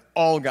that they've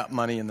all got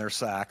money in their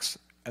sacks.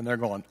 And they're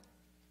going,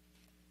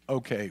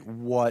 okay,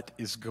 what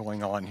is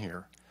going on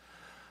here?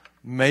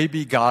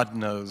 Maybe God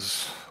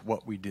knows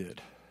what we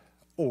did.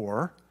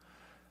 Or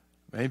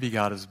maybe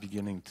God is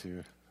beginning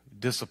to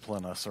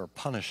discipline us or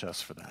punish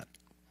us for that.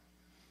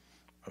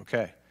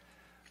 Okay.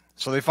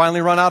 So they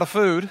finally run out of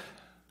food.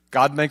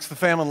 God makes the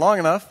famine long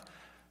enough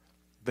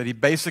that he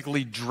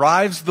basically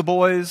drives the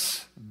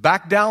boys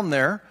back down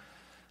there.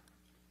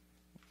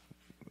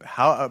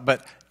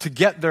 But to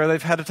get there,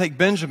 they've had to take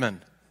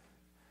Benjamin.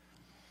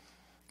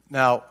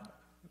 Now,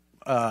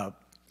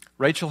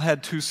 Rachel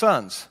had 2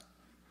 sons,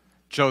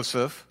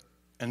 Joseph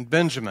and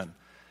Benjamin.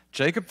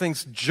 Jacob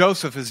thinks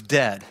Joseph is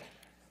dead.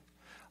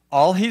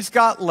 All he's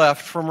got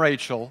left from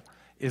Rachel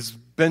is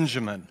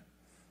Benjamin.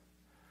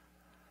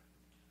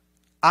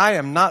 I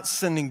am not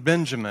sending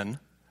Benjamin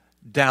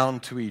down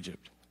to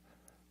Egypt.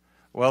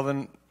 Well,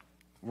 then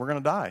we're going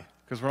to die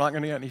because we're not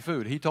going to get any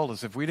food. He told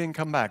us if we didn't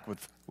come back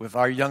with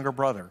our younger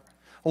brother.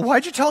 Well,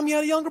 why'd you tell him you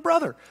had a younger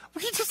brother?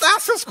 Well, he just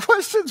asked us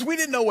questions. We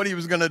didn't know what he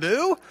was going to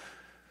do.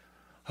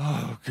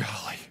 Oh,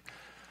 golly.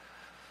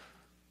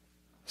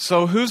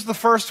 So who's the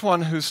first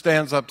one who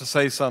stands up to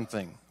say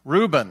something?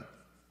 Reuben.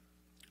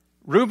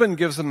 Reuben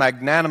gives a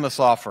magnanimous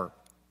offer.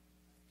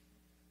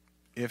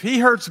 If he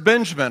hurts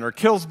Benjamin or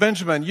kills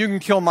Benjamin, you can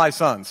kill my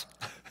sons.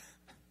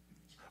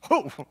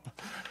 Oh,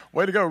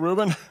 way to go,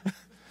 Reuben.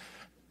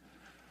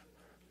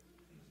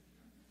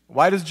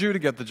 Why does Judah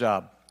get the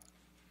job?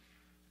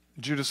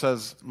 Judah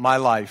says, my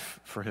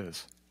life for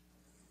his.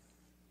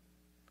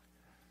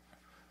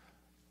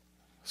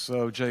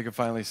 So Jacob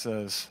finally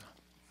says,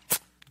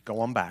 go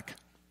on back.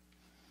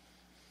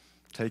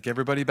 Take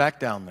everybody back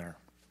down there.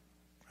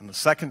 And the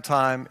second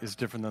time is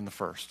different than the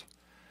first.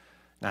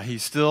 Now he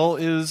still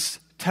is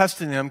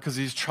testing them because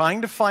he's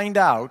trying to find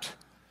out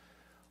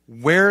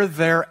where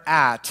they're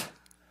at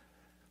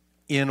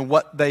in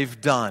what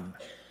they've done.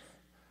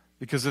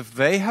 Because if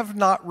they have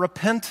not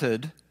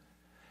repented,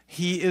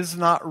 he is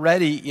not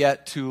ready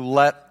yet to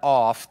let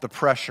off the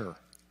pressure.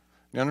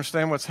 You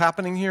understand what's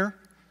happening here?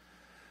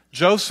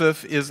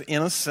 Joseph is,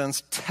 in a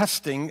sense,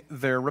 testing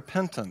their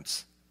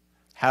repentance.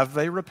 Have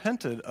they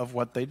repented of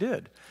what they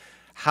did?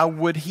 How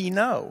would he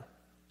know?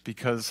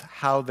 Because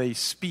how they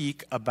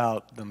speak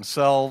about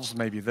themselves,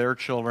 maybe their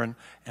children,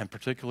 and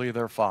particularly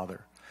their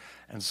father.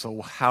 And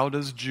so how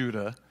does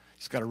Judah,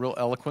 he's got a real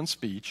eloquent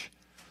speech,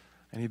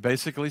 and he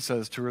basically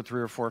says 2 or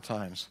 3 or 4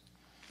 times,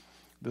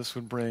 this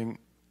would bring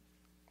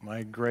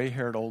my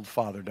gray-haired old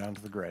father down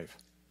to the grave.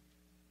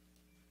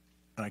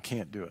 And I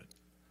can't do it.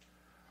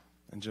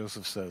 And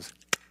Joseph says,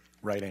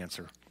 right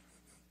answer.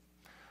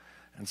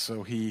 And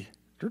so he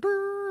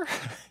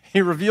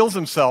reveals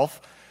himself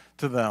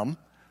to them.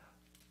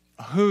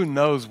 Who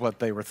knows what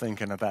they were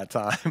thinking at that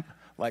time?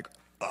 Like,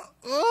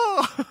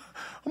 oh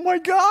my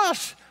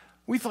gosh,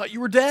 we thought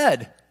you were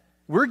dead.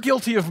 We're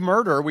guilty of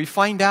murder. We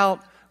find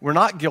out we're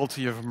not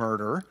guilty of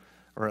murder,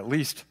 or at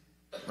least,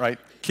 right,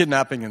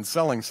 kidnapping and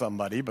selling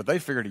somebody, but they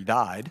figured he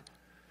died.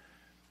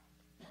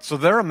 So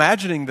they're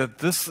imagining that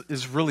this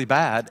is really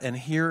bad, and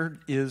here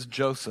is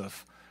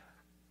Joseph.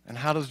 And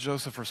how does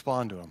Joseph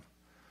respond to him?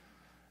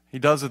 He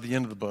does at the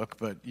end of the book,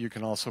 but you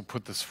can also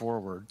put this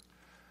forward.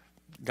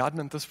 God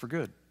meant this for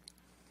good.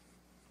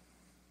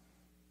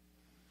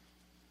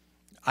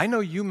 I know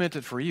you meant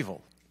it for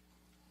evil,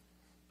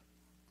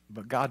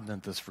 but God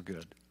meant this for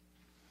good.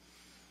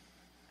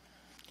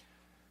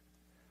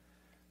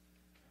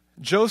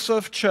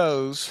 Joseph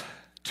chose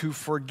to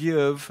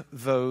forgive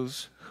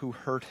those who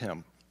hurt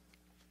him.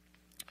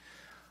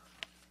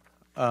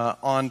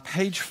 On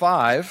page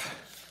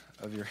 5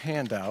 of your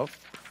handout,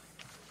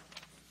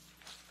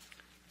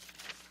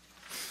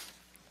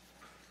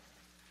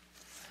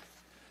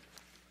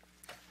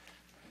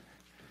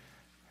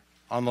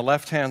 on the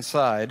left-hand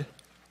side,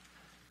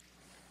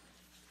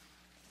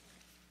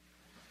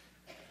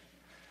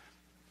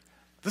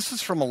 this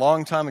is from a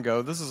long time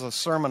ago. This is a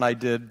sermon I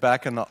did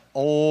back in the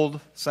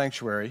old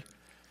sanctuary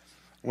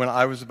when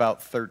I was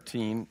about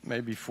 13,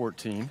 maybe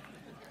 14.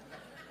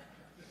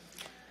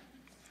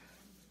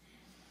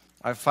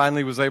 I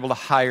finally was able to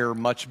hire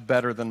much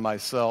better than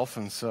myself,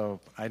 and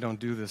so I don't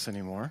do this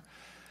anymore.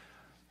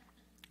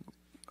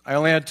 I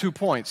only had 2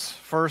 points.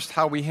 First,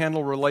 how we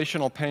handle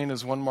relational pain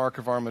is one mark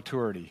of our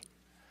maturity.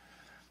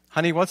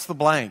 Honey, what's the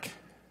blank?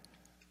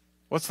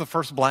 What's the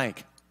first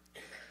blank?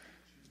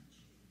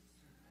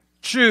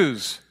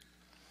 Choose.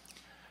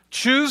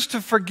 Choose to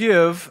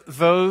forgive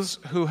those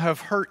who have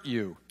hurt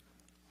you.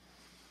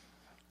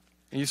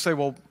 And you say,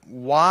 well,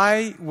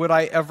 why would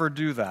I ever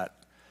do that?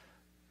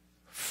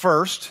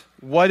 First,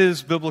 what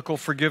is biblical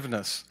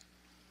forgiveness?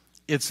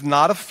 It's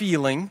not a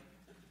feeling,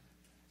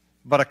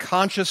 but a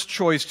conscious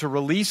choice to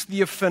release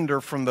the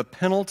offender from the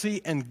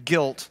penalty and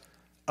guilt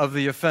of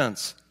the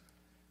offense.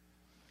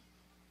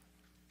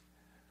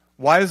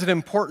 Why is it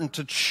important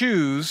to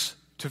choose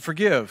to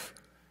forgive?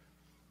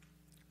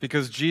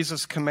 Because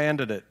Jesus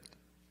commanded it,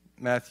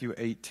 Matthew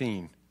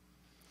 18.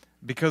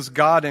 Because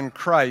God in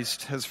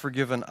Christ has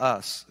forgiven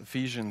us,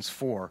 Ephesians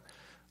 4.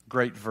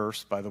 Great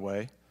verse, by the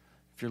way.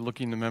 If you're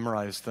looking to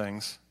memorize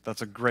things,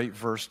 that's a great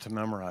verse to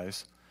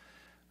memorize.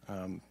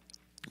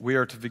 We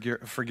are to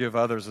forgive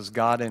others as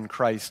God in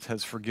Christ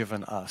has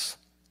forgiven us.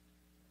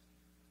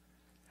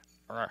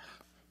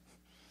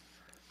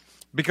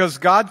 Because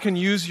God can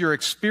use your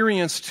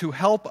experience to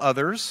help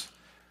others.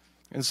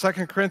 In 2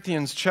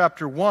 Corinthians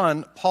chapter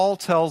 1, Paul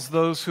tells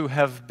those who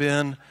have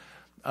been,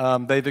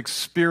 they've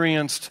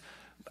experienced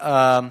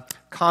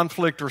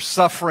conflict or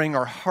suffering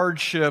or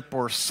hardship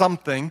or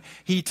something,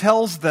 he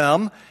tells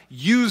them,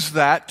 use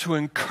that to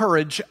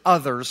encourage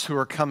others who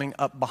are coming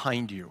up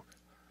behind you.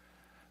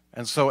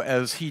 And so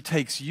as he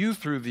takes you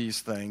through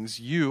these things,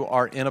 you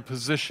are in a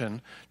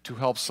position to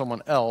help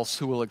someone else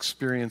who will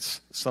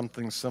experience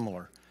something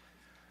similar.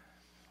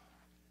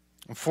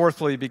 And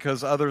fourthly,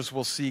 because others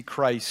will see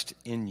Christ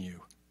in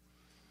you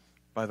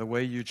by the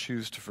way you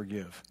choose to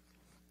forgive.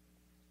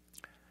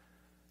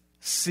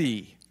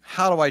 C,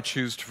 how do I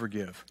choose to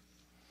forgive?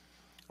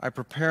 I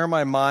prepare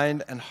my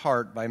mind and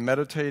heart by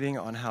meditating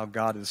on how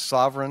God is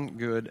sovereign,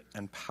 good,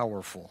 and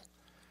powerful.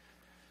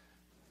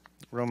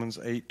 Romans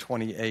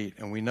 8:28.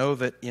 And we know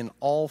that in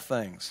all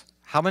things.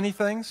 How many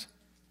things?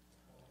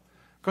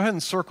 Go ahead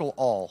and circle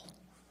all.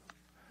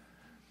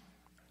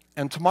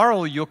 And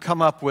tomorrow you'll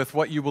come up with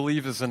what you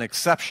believe is an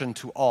exception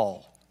to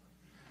all.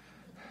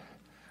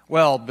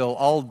 Well, Bill,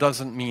 all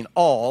doesn't mean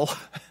all.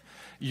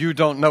 You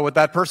don't know what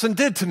that person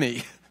did to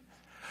me.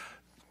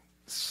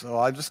 So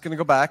I'm just going to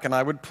go back and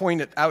I would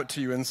point it out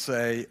to you and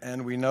say,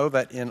 and we know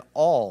that in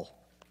all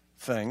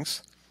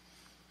things,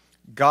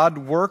 God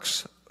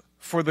works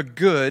for the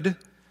good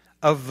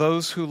of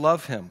those who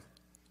love him,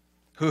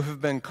 who have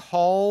been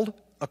called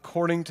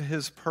according to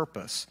his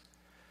purpose.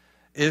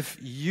 If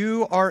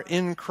you are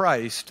in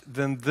Christ,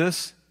 then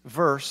this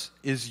verse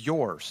is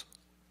yours.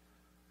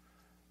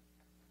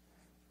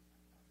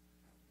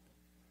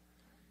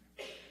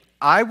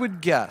 I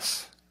would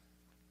guess,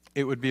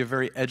 it would be a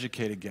very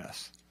educated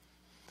guess,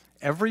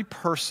 every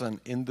person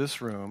in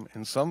this room,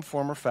 in some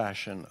form or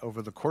fashion,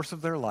 over the course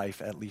of their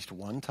life, at least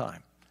one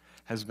time,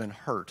 has been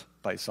hurt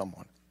by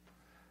someone.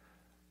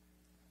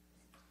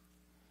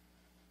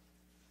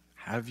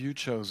 Have you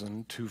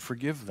chosen to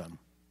forgive them?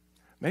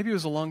 Maybe it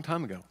was a long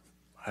time ago.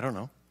 I don't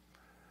know.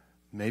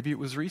 Maybe it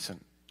was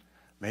recent.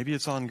 Maybe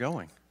it's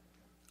ongoing.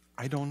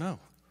 I don't know.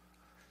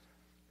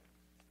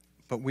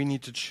 But we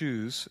need to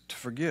choose to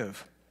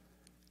forgive.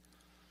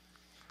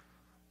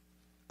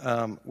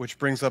 Which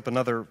brings up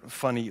another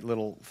funny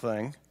little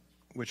thing,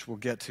 which we'll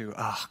get to.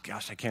 Oh,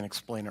 gosh, I can't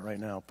explain it right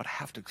now, but I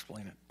have to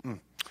explain it.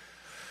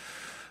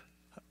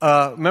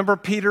 Remember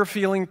Peter,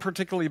 feeling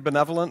particularly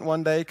benevolent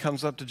one day,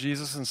 comes up to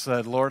Jesus and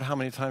said, Lord, how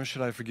many times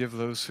should I forgive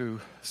those who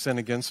sin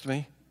against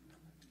me?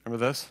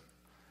 Remember this?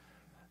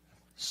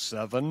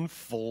 7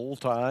 full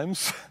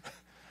times.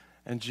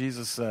 And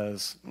Jesus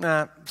says,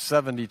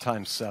 70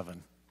 times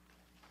 7.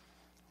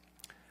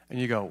 And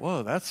you go,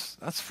 whoa, that's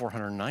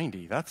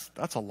 490.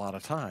 That's a lot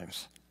of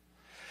times.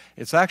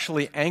 It's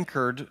actually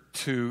anchored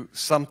to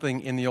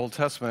something in the Old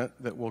Testament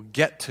that we'll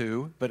get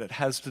to, but it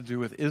has to do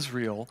with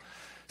Israel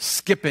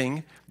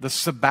skipping the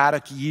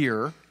sabbatic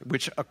year,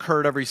 which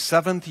occurred every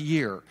 7th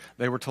year.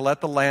 They were to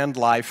let the land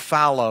lie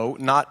fallow,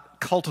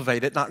 not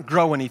cultivate it, not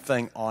grow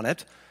anything on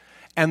it.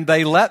 And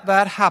they let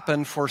that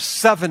happen for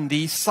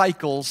 70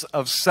 cycles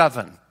of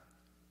 7.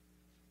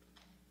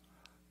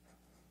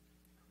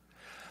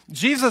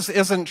 Jesus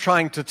isn't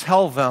trying to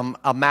tell them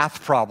a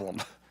math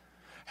problem.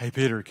 Hey,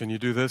 Peter, can you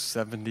do this?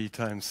 70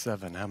 times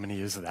 7. How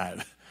many is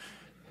that?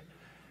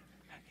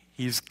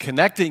 He's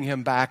connecting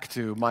him back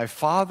to, my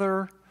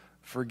Father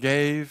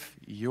forgave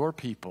your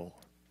people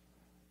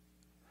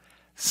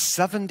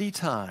 70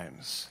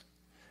 times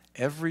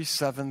every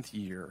 7th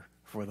year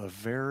for the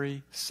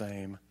very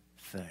same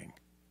thing.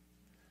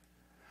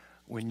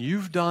 When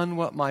you've done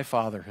what my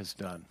Father has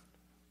done,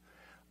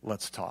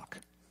 let's talk.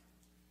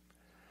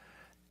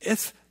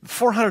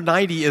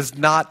 490 is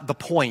not the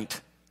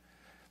point.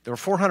 There were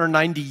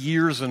 490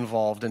 years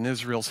involved in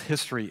Israel's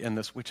history in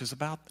this, which is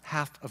about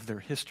half of their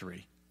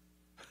history.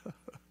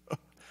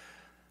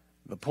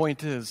 The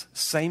point is,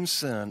 same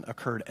sin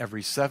occurred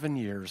every 7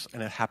 years,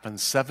 and it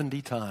happened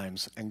 70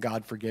 times, and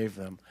God forgave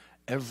them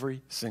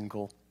every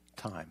single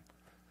time.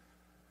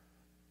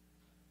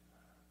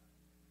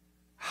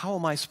 How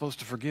am I supposed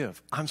to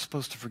forgive? I'm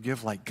supposed to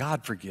forgive like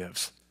God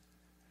forgives.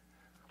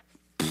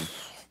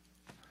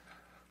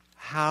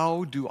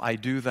 How do I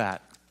do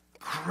that?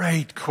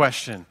 Great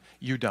question.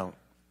 You don't.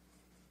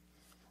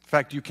 In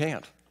fact, you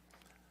can't,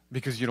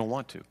 because you don't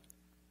want to.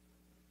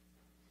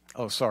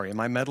 Oh, sorry, am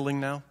I meddling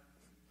now?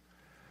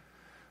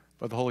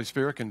 But the Holy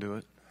Spirit can do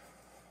it.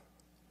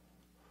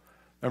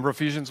 Remember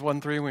Ephesians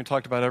 1:3 when we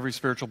talked about every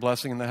spiritual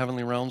blessing in the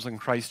heavenly realms in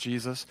Christ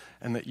Jesus,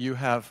 and that you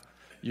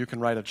can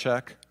write a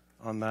check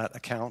on that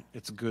account.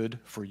 It's good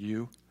for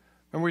you.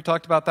 Remember we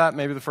talked about that,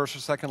 maybe the first or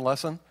second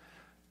lesson?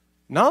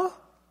 No?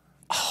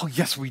 Oh,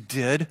 yes, we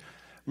did.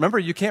 Remember,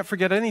 you can't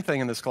forget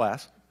anything in this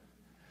class.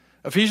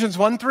 Ephesians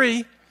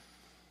 1:3,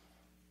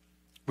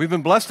 we've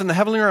been blessed in the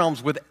heavenly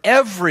realms with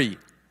every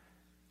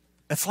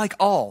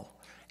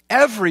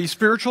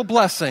spiritual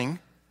blessing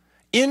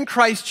in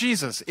Christ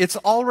Jesus. It's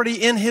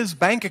already in his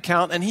bank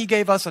account, and he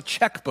gave us a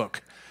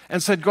checkbook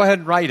and said, go ahead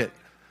and write it.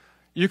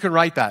 You can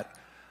write that.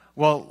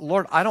 Well,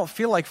 Lord, I don't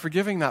feel like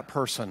forgiving that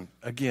person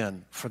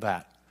again for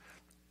that.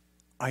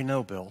 I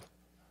know, Bill.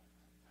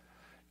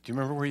 Do you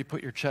remember where you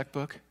put your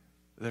checkbook?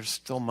 There's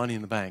still money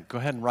in the bank. Go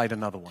ahead and write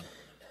another one.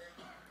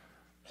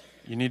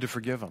 You need to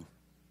forgive them.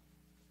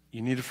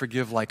 You need to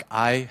forgive like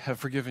I have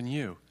forgiven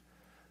you.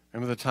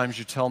 Remember the times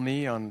you tell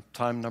me on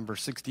time number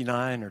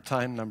 69 or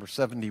time number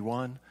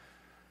 71?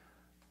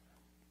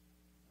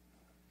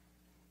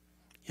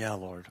 Yeah,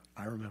 Lord,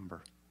 I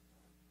remember.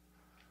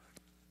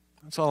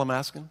 That's all I'm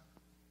asking.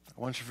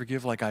 I want you to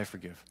forgive like I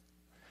forgive.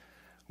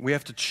 We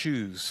have to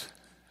choose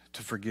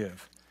to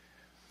forgive.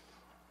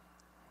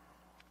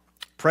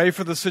 Pray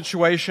for the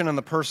situation and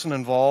the person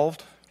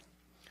involved.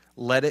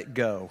 Let it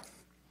go.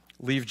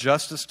 Leave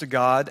justice to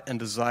God and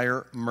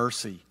desire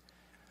mercy.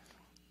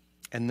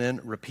 And then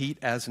repeat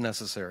as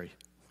necessary.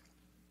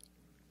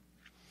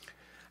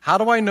 How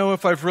do I know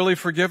if I've really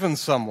forgiven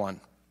someone?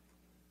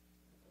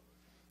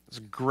 It's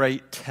a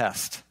great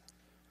test.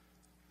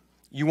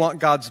 You want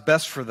God's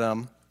best for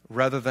them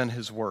rather than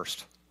his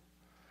worst.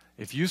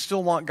 If you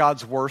still want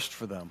God's worst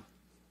for them,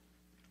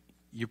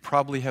 you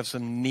probably have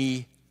some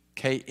knee,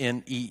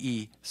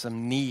 Knee,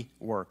 some knee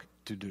work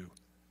to do.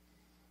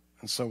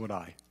 And so would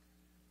I.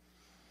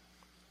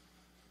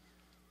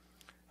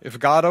 If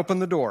God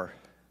opened the door,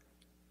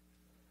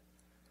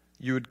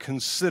 you would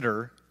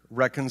consider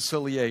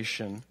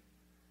reconciliation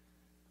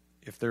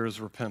if there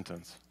is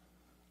repentance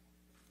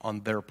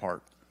on their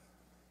part.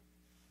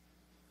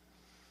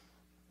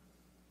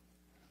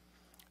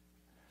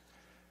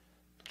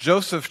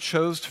 Joseph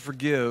chose to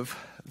forgive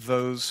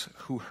those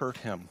who hurt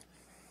him.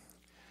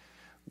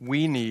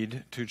 We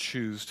need to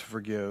choose to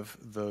forgive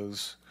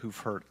those who've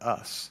hurt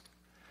us,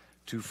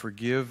 to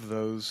forgive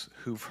those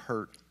who've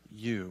hurt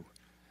you.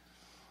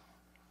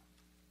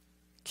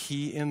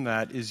 Key in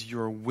that is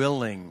you're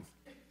willing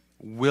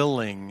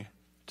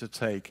to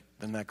take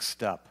the next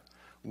step.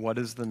 What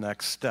is the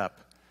next step?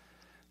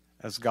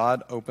 As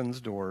God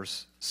opens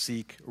doors,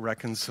 seek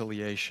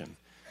reconciliation.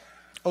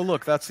 Oh,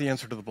 look, that's the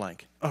answer to the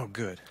blank. Oh,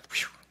 good.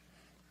 Whew.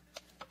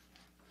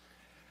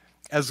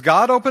 As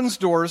God opens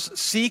doors,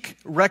 seek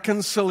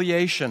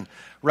reconciliation.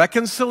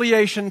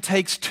 Reconciliation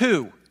takes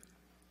two.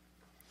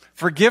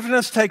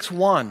 Forgiveness takes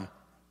one.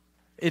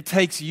 It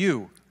takes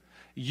you.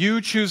 You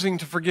choosing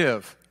to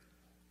forgive.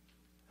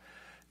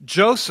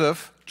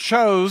 Joseph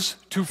chose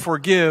to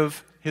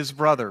forgive his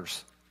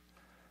brothers.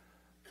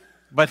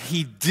 But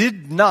he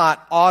did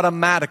not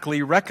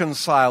automatically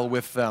reconcile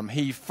with them.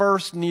 He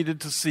first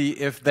needed to see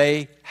if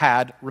they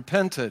had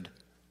repented.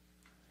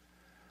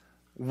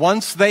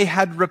 Once they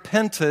had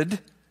repented,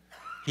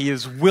 he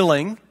was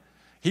willing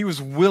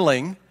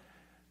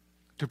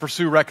to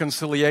pursue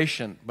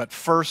reconciliation, but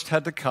first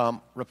had to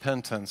come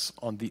repentance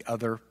on the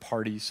other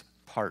party's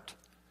part.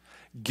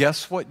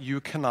 Guess what you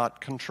cannot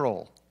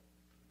control?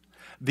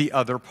 The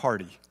other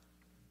party.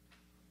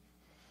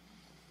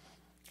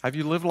 Have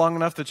you lived long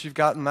enough that you've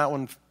gotten that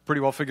one pretty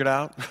well figured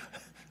out?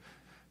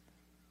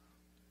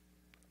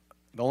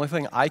 The only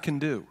thing I can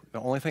do,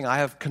 the only thing I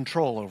have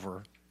control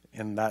over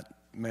in that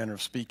manner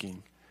of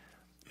speaking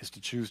is to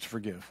choose to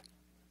forgive.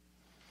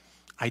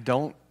 I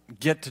don't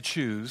get to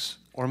choose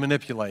or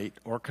manipulate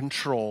or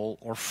control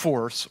or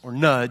force or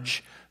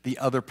nudge the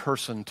other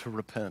person to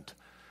repent.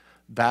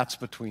 That's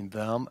between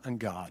them and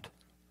God.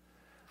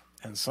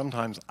 And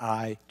sometimes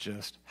I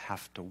just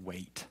have to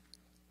wait.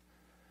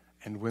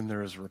 And when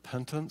there is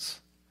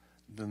repentance,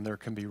 then there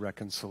can be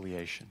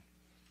reconciliation.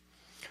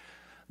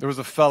 There was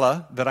a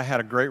fella that I had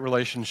a great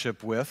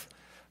relationship with.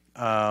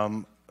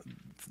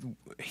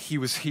 He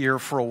was here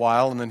for a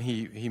while, and then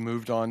he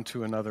moved on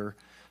to another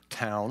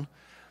town.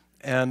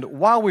 And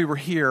while we were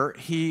here,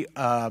 he,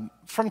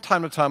 from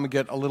time to time, would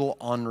get a little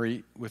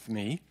ornery with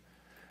me.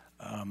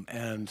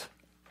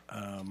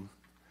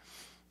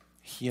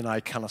 He and I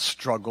kind of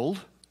struggled.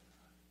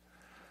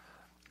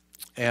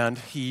 And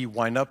he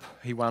wound up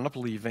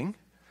leaving.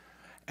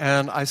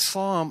 And I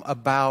saw him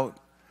about,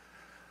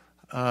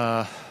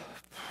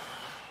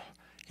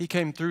 he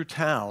came through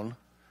town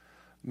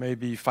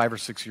maybe 5 or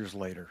 6 years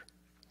later.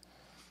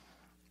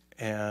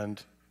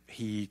 And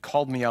he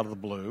called me out of the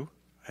blue.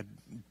 I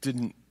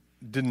didn't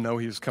know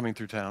he was coming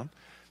through town.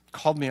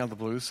 Called me out of the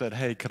blue, said,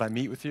 "Hey, could I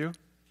meet with you?"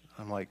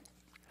 I'm like,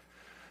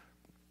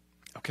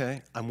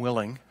 okay, I'm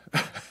willing.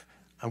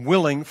 I'm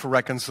willing for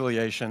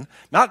reconciliation.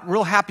 Not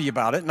real happy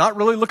about it, not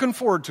really looking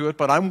forward to it,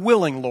 but I'm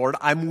willing, Lord,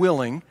 I'm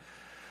willing.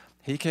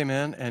 He came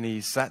in and he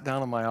sat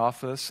down in my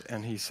office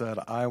and he said,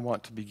 "I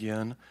want to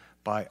begin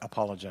by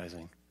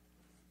apologizing."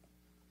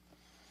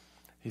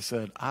 He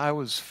said, "I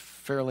was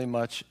fairly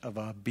much of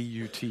a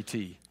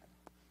B-U-T-T.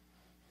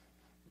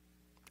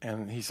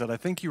 And he said, "I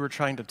think you were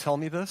trying to tell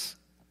me this,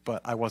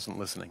 but I wasn't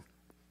listening.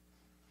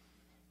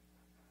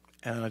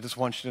 And I just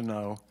want you to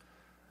know,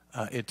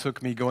 it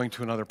took me going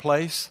to another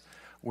place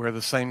where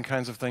the same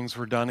kinds of things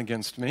were done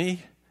against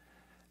me,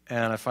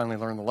 and I finally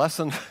learned the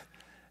lesson.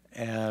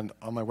 And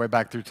on my way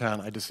back through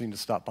town, I just need to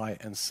stop by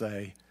and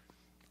say,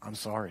 I'm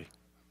sorry."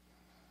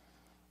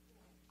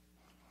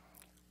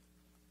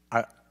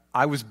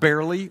 I was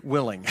barely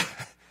willing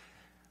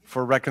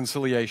for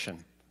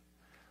reconciliation,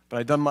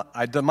 but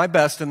I'd done my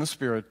best in the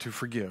Spirit to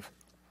forgive.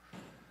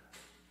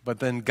 But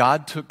then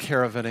God took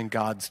care of it in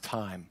God's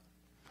time.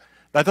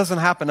 That doesn't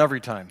happen every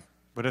time,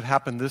 but it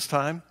happened this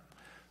time.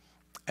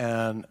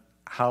 And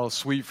how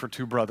sweet for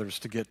two brothers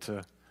to get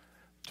to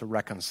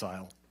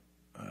reconcile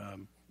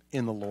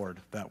in the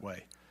Lord that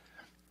way.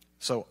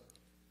 So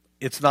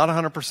it's not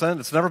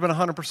 100%. It's never been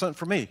 100%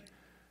 for me.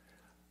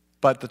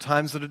 But the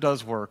times that it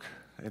does work,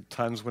 at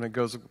times when it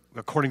goes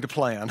according to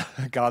plan,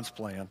 God's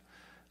plan,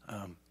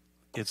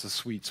 it's a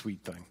sweet, sweet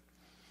thing.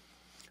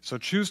 So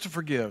choose to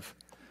forgive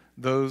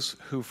those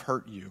who've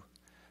hurt you.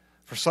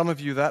 For some of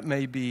you, that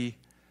may be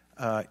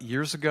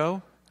years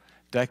ago,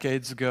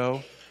 decades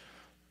ago,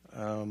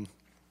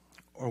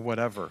 or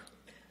whatever.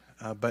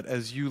 But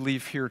as you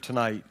leave here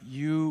tonight,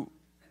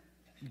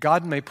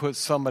 God may put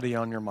somebody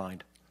on your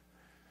mind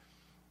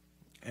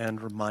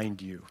and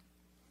remind you.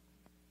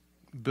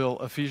 Bill,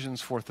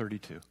 Ephesians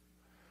 4:32.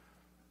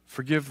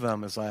 Forgive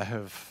them as I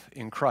have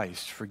in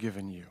Christ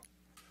forgiven you.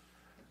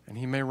 And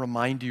he may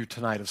remind you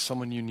tonight of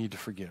someone you need to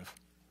forgive.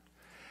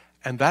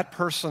 And that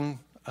person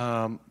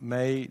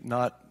may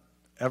not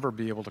ever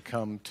be able to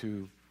come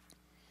to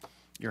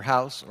your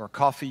house or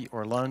coffee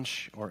or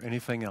lunch or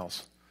anything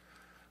else.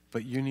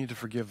 But you need to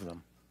forgive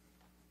them.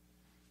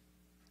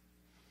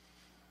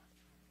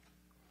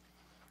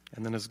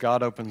 And then as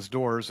God opens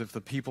doors, if the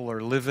people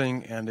are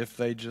living and if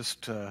they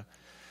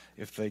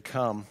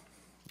come,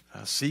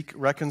 seek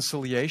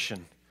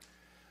reconciliation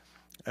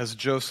as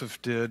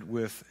Joseph did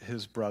with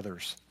his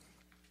brothers.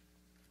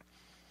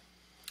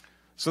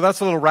 So that's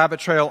a little rabbit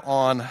trail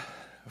on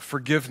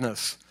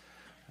forgiveness.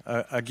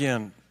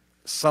 Again,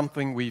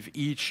 something we've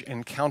each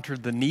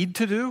encountered the need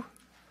to do,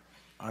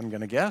 I'm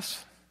going to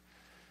guess.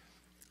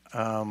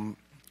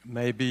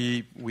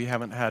 Maybe we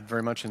haven't had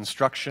very much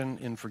instruction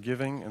in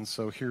forgiving, and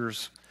so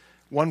here's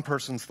one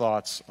person's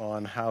thoughts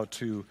on how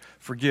to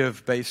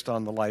forgive based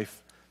on the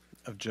life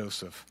of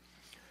Joseph.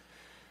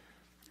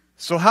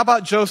 So how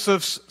about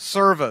Joseph's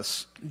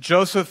service?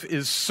 Joseph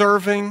is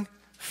serving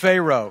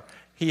Pharaoh.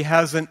 He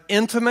has an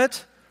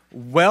intimate,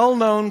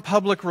 well-known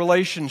public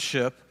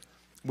relationship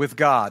with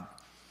God.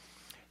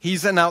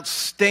 He's an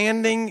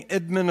outstanding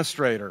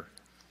administrator.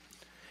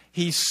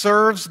 He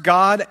serves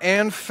God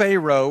and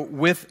Pharaoh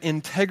with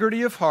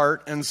integrity of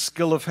heart and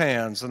skill of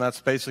hands. And that's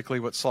basically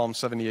what Psalm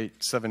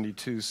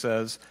 78:72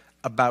 says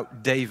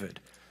about David.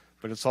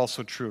 But it's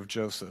also true of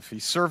Joseph. He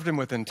served him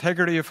with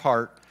integrity of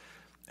heart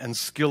and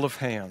skill of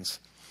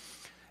hands.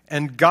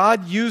 And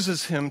God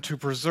uses him to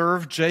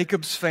preserve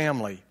Jacob's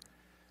family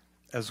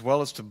as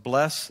well as to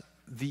bless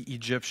the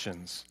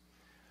Egyptians.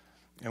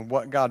 And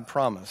what God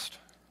promised,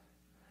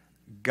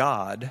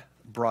 God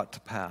brought to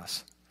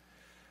pass.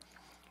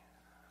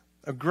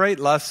 A great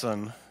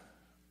lesson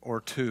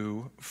or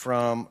two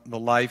from the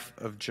life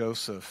of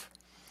Joseph.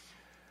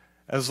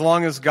 As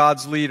long as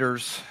God's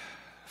leaders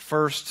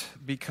first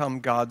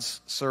become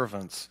God's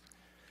servants.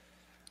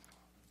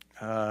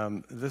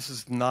 This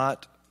is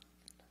not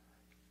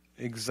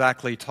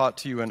exactly taught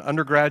to you in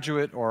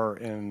undergraduate or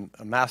in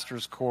a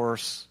master's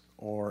course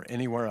or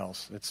anywhere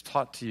else. It's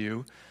taught to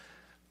you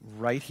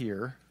right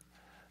here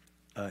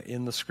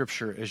in the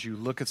Scripture as you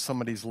look at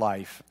somebody's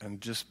life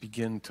and just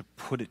begin to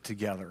put it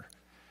together.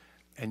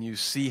 And you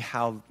see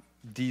how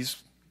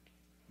these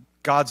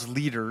God's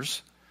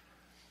leaders,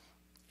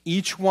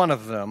 each one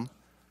of them,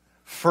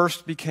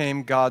 first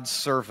became God's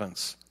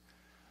servants.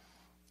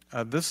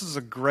 This is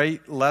a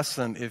great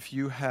lesson if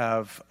you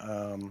have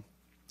high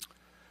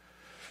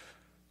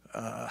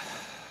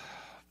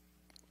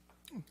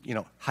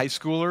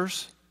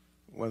schoolers,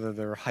 whether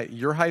they're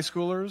your high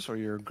schoolers or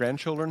your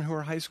grandchildren who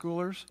are high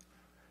schoolers.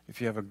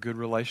 If you have a good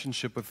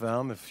relationship with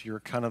them, if you're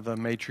kind of the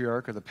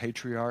matriarch or the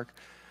patriarch,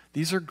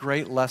 these are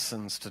great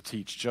lessons to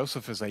teach.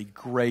 Joseph is a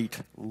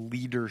great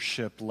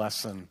leadership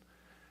lesson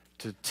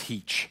to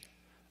teach.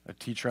 A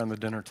teacher on the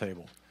dinner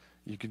table.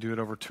 You can do it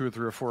over 2 or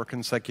 3 or 4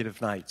 consecutive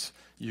nights.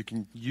 You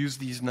can use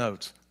these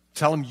notes.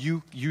 Tell them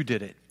you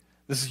did it.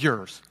 This is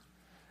yours.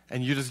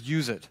 And you just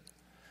use it.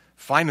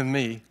 Fine with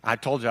me. I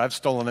told you I've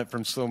stolen it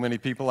from so many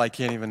people I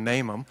can't even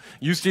name them.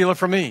 You steal it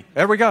from me.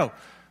 There we go.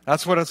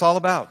 That's what it's all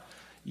about.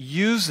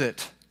 Use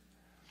it.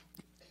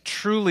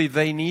 Truly,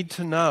 they need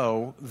to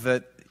know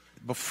that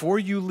before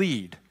you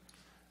lead,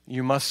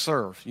 you must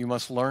serve. You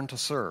must learn to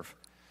serve.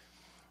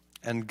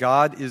 And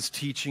God is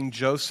teaching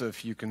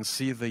Joseph. You can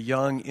see the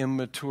young,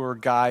 immature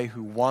guy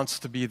who wants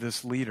to be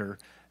this leader.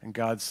 And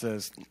God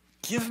says,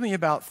 give me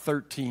about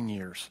 13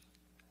 years,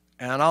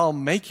 and I'll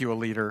make you a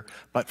leader.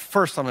 But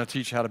first, I'm going to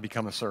teach you how to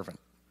become a servant.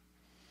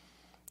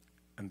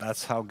 And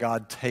that's how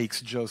God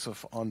takes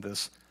Joseph on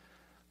this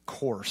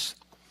course.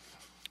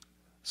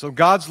 So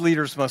God's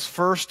leaders must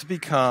first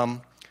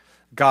become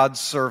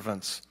God's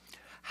servants.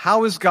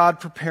 How is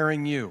God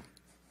preparing you?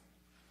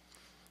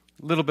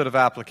 A little bit of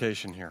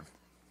application here.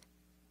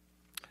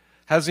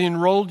 Has he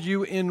enrolled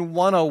you in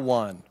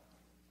 101,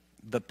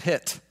 the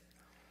pit?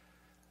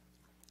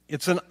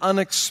 It's an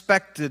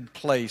unexpected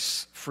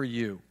place for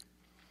you.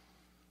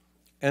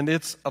 And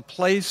it's a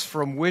place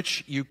from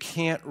which you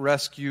can't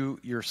rescue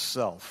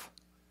yourself.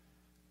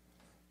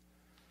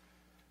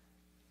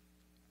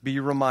 Be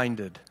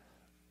reminded,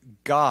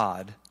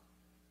 God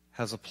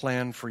has a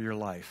plan for your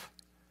life.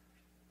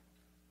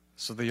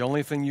 So the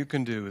only thing you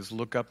can do is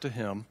look up to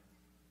him,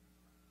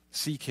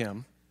 seek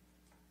him,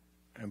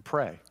 and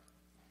pray.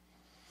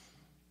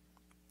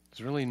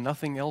 There's really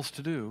nothing else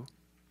to do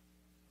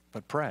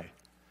but pray.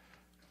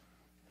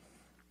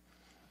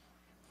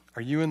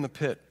 Are you in the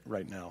pit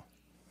right now?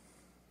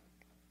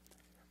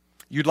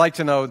 You'd like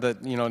to know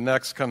that,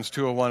 next comes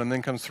 201 and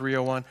then comes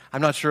 301.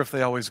 I'm not sure if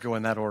they always go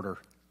in that order.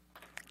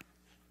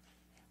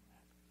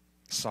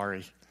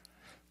 Sorry.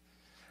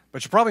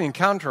 But you probably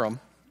encounter them.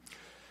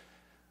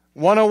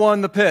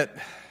 101, the pit.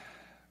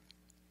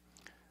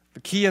 The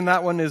key in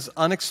that one is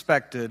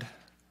unexpected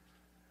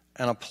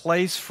and a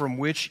place from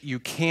which you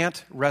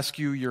can't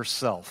rescue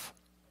yourself.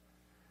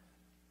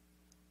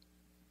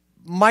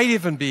 Might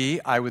even be,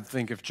 I would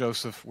think if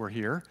Joseph were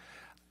here,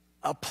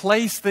 a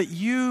place that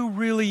you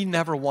really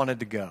never wanted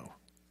to go.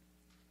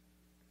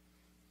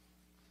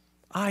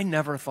 I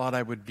never thought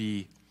I would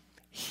be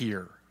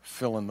here,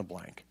 fill in the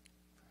blank.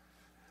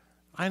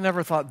 I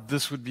never thought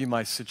this would be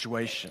my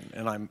situation,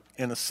 and I'm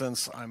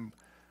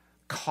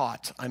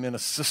caught. I'm in a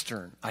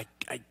cistern. I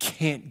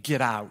can't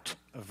get out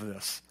of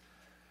this.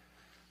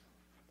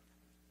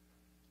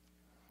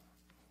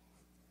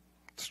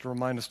 Just to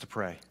remind us to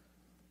pray.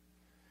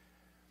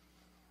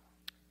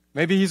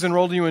 Maybe he's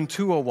enrolled you in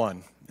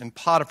 201, in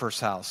Potiphar's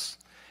house.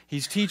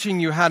 He's teaching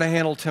you how to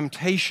handle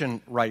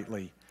temptation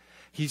rightly.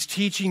 He's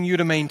teaching you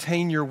to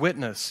maintain your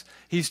witness.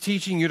 He's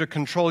teaching you to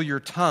control your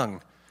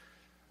tongue.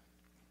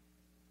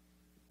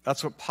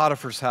 That's what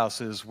Potiphar's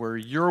house is, where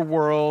your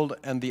world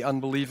and the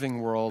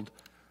unbelieving world,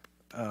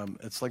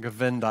 it's like a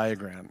Venn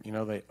diagram. You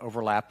know, they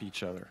overlap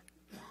each other.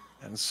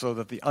 And so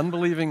that the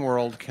unbelieving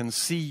world can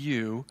see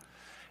you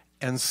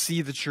and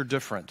see that you're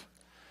different.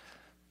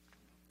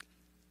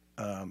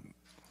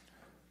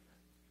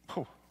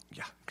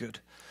 Yeah, good.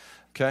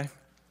 Okay.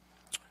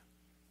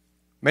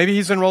 Maybe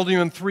he's enrolled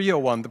you in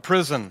 301, the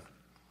prison.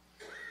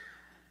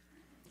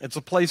 It's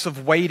a place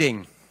of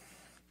waiting,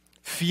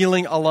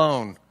 feeling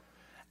alone,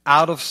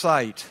 out of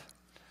sight,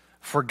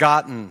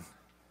 forgotten.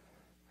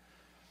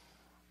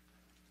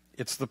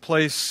 It's the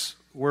place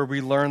where we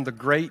learn the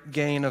great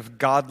gain of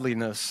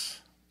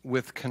godliness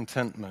with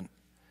contentment.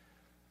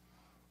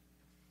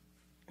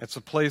 It's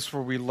a place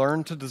where we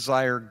learn to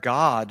desire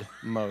God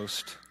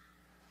most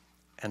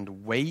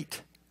and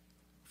wait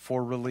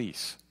for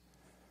release.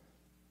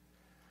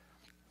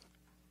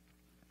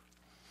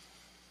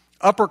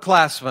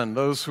 Upperclassmen,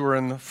 those who are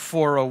in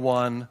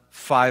 401,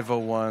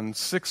 501,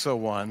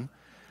 601,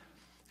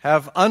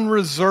 have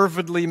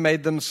unreservedly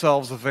made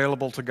themselves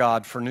available to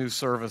God for new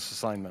service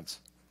assignments.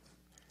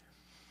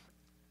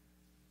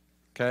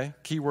 Okay?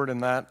 Key word in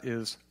that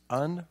is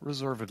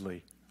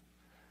unreservedly.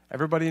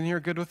 Everybody in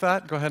here good with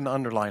that? Go ahead and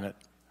underline it.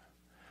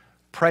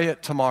 Pray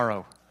it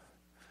tomorrow.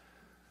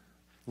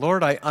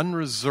 Lord, I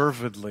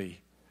unreservedly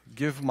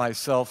give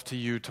myself to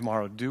you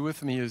tomorrow. Do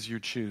with me as you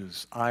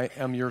choose. I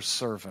am your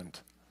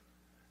servant.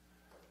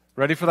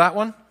 Ready for that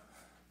one?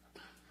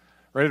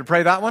 Ready to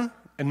pray that one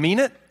and mean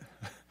it?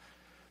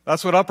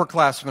 That's what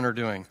upperclassmen are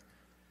doing.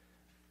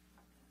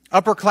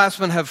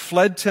 Upperclassmen have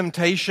fled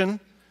temptation,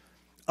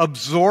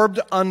 absorbed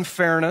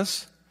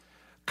unfairness,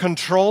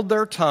 controlled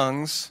their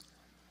tongues,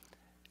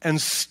 and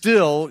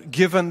still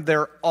given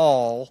their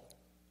all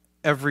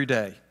every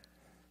day.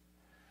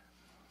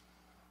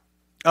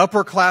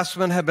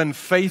 Upperclassmen have been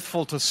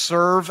faithful to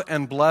serve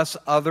and bless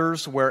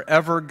others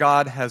wherever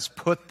God has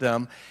put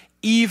them,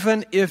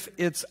 even if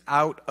it's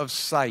out of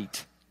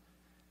sight.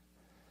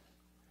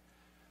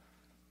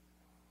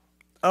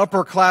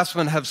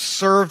 Upperclassmen have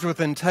served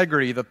with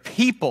integrity the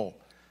people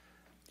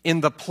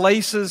in the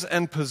places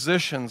and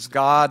positions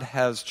God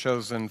has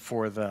chosen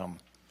for them.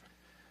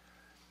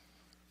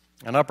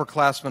 And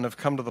upperclassmen have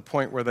come to the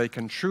point where they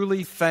can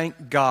truly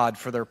thank God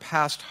for their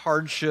past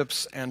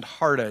hardships and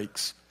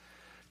heartaches,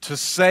 to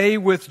say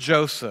with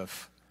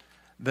Joseph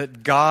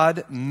that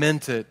God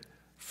meant it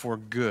for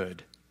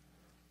good.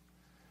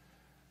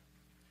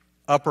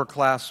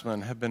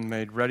 Upperclassmen have been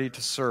made ready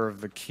to serve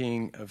the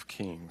King of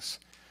Kings.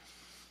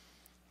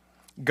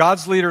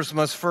 God's leaders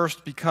must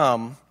first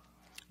become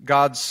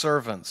God's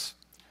servants.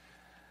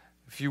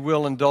 If you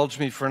will indulge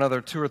me for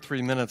another 2 or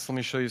 3 minutes, let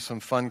me show you some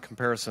fun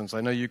comparisons.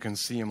 I know you can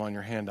see them on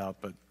your handout,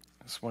 but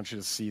I just want you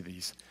to see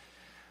these.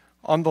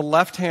 On the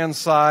left-hand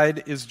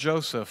side is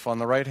Joseph. On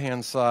the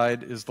right-hand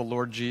side is the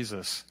Lord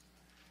Jesus.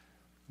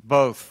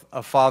 Both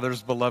a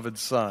father's beloved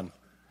son.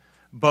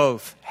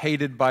 Both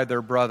hated by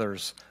their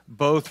brothers.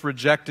 Both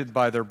rejected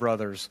by their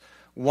brothers.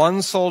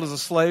 One sold as a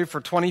slave for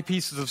 20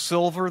 pieces of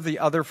silver, the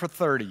other for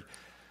 30.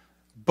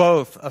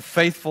 Both a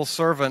faithful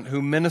servant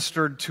who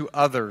ministered to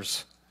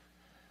others.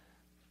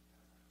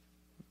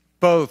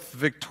 Both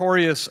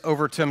victorious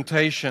over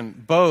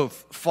temptation.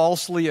 Both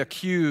falsely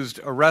accused,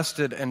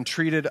 arrested, and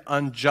treated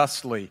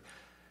unjustly.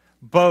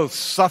 Both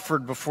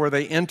suffered before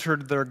they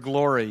entered their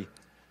glory.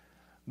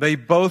 They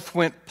both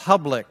went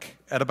public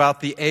at about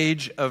the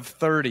age of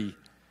 30.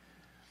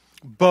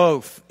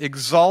 Both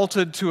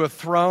exalted to a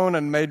throne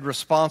and made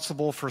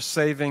responsible for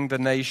saving the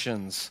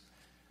nations.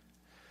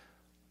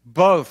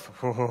 Both,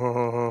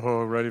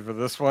 ready for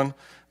this one?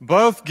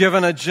 Both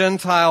given a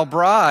Gentile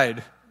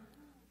bride.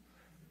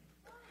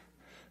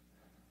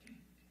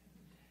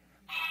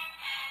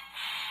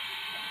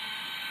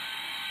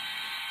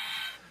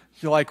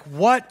 You're like,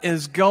 what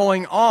is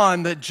going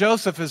on that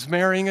Joseph is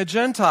marrying a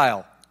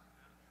Gentile?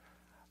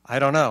 I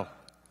don't know.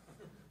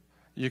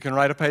 You can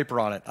write a paper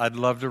on it. I'd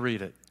love to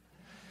read it.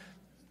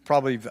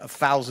 Probably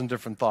 1,000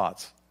 different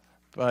thoughts.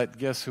 But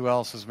guess who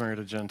else has married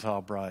a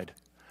Gentile bride?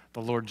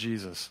 The Lord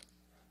Jesus.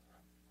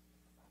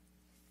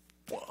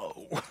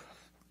 Whoa.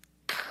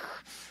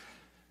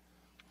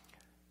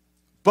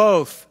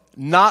 both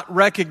not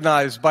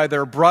recognized by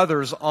their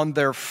brothers on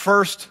their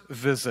first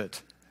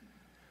visit,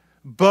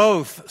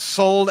 both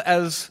sold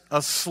as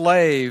a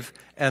slave,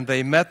 and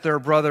they met their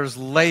brothers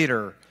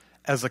later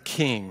as a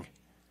king.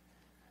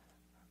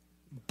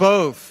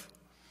 Both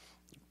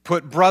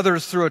put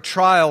brothers through a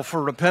trial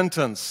for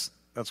repentance.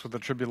 That's what the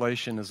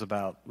tribulation is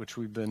about, which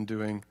we've been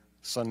doing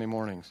Sunday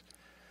mornings.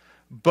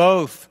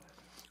 Both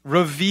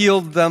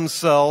revealed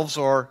themselves,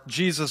 or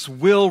Jesus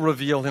will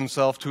reveal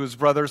himself to his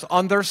brothers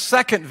on their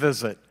second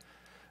visit.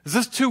 Is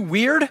this too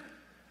weird?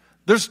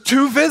 There's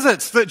two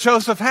visits that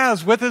Joseph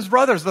has with his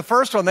brothers. The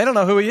first one, they don't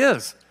know who he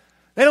is.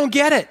 They don't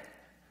get it.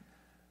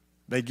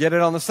 They get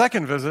it on the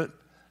second visit.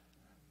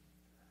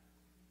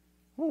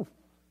 Ooh.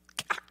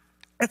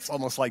 It's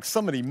almost like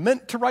somebody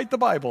meant to write the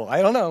Bible.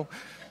 I don't know.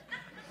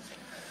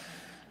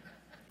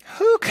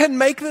 Who can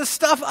make this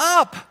stuff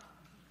up?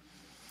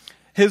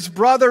 His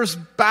brothers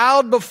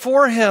bowed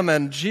before him,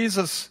 and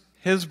Jesus,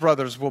 his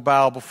brothers, will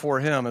bow before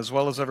him as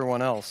well as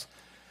everyone else.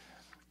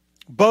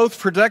 Both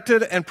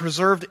protected and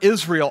preserved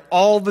Israel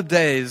all the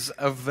days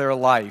of their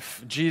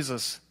life.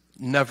 Jesus,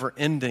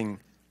 never-ending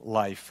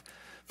life.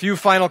 Few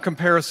final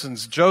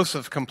comparisons.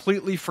 Joseph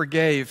completely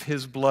forgave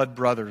his blood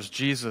brothers.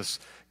 Jesus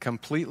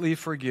completely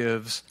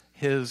forgives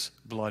his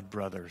blood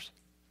brothers.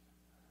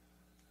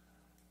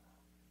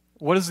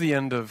 What is the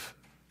end of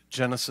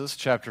Genesis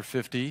chapter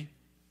 50?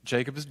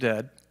 Jacob is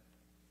dead.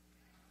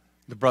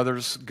 The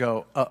brothers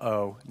go,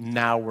 uh-oh,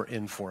 now we're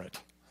in for it.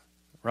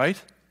 Right?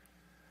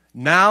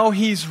 Now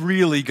he's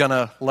really going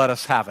to let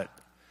us have it.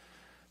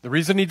 The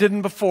reason he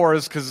didn't before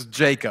is because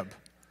Jacob.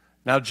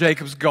 Now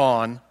Jacob's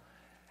gone,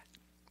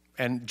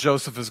 and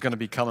Joseph is going to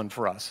be coming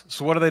for us.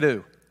 So what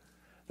do?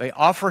 They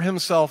offer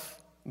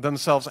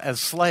themselves as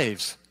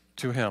slaves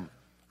to him.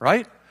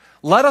 Right?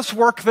 Let us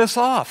work this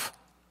off.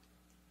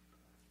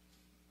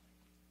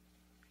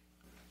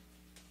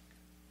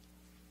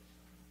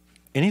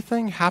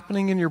 Anything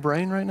happening in your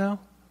brain right now?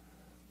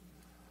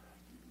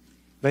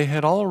 They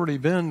had already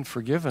been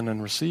forgiven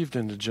and received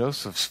into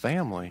Joseph's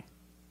family.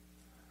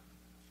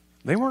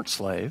 They weren't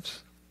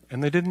slaves,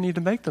 and they didn't need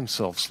to make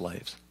themselves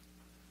slaves.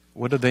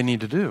 What did they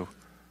need to do?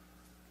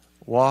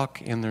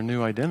 Walk in their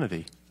new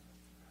identity.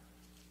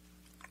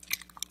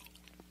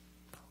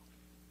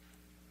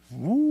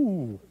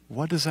 Ooh,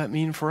 what does that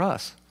mean for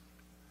us?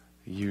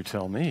 You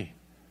tell me.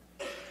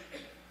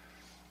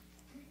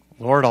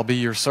 Lord, I'll be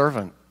your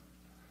servant.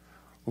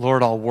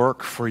 Lord, I'll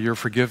work for your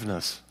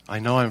forgiveness. I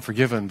know I'm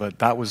forgiven, but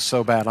that was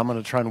so bad. I'm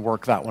going to try and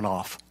work that one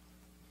off.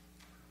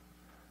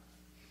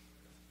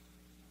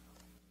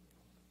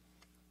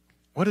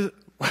 What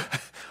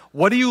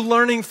are you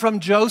learning from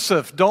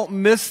Joseph? Don't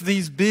miss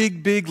these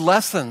big, big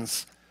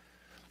lessons.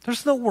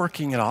 There's no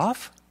working it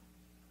off.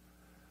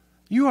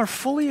 You are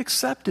fully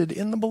accepted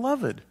in the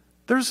beloved.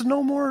 There's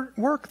no more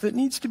work that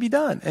needs to be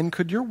done. And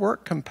could your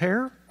work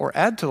compare or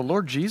add to the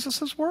Lord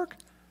Jesus' work?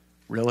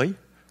 Really?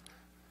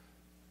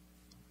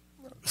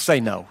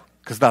 Say no,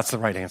 because that's the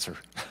right answer.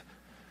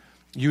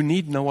 You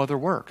need no other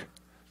work.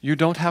 You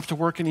don't have to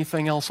work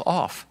anything else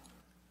off.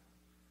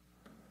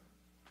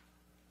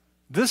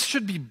 This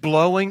should be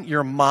blowing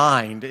your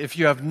mind. If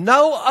you have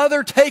no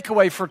other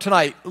takeaway for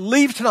tonight,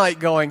 leave tonight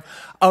going,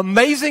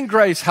 amazing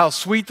grace, how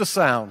sweet the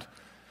sound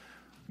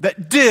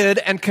that did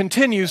and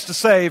continues to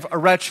save a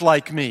wretch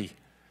like me.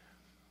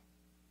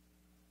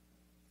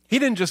 He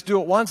didn't just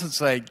do it once and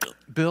say,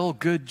 Bill,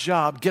 good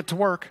job, get to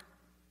work.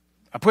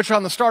 I put you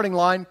on the starting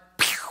line.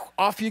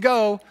 Off you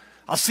go.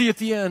 I'll see you at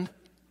the end.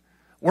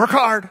 Work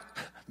hard.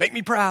 Make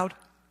me proud.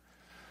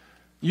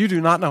 You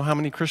do not know how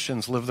many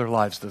Christians live their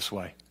lives this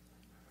way.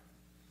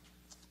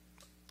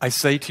 I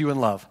say to you in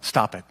love,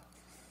 stop it.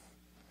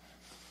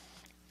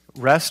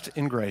 Rest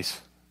in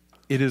grace.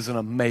 It is an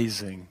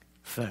amazing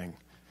thing.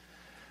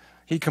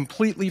 He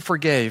completely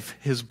forgave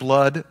his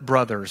blood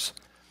brothers.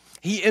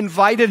 He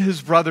invited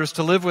his brothers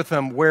to live with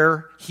him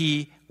where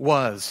he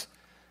was,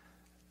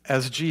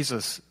 as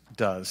Jesus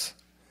does.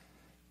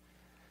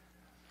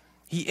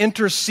 He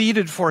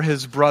interceded for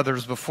his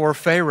brothers before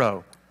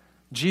Pharaoh.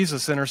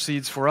 Jesus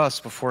intercedes for us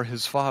before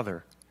his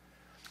Father.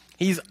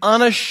 He's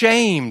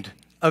unashamed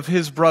of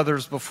his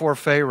brothers before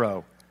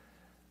Pharaoh.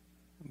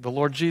 The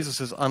Lord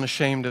Jesus is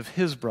unashamed of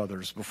his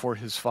brothers before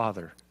his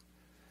Father.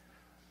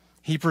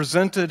 He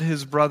presented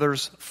his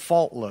brothers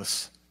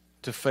faultless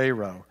to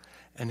Pharaoh,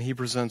 and he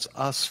presents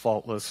us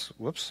faultless.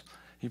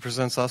 He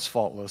presents us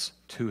faultless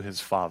to his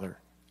Father.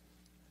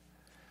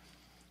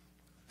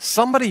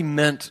 Somebody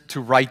meant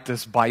to write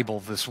this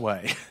Bible this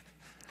way,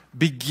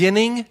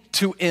 beginning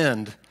to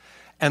end,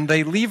 and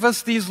they leave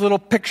us these little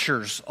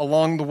pictures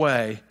along the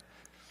way.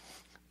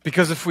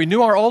 Because if we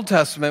knew our Old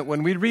Testament,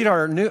 when we read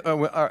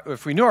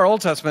if we knew our Old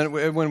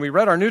Testament, when we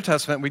read our New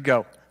Testament, we'd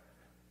go,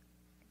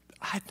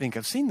 I think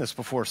I've seen this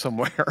before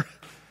somewhere.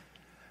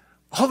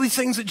 All these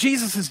things that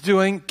Jesus is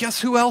doing, guess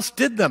who else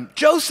did them?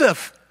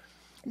 Joseph.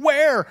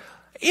 Where?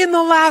 In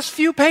the last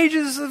few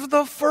pages of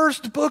the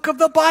first book of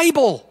the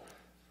Bible.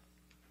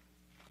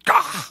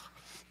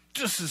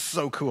 This is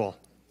so cool.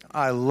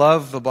 I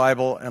love the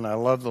Bible and I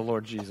love the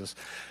Lord Jesus.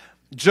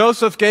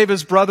 Joseph gave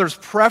his brothers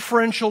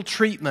preferential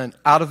treatment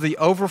out of the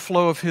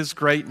overflow of his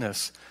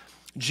greatness.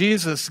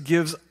 Jesus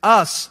gives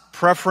us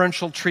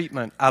preferential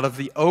treatment out of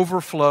the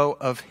overflow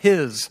of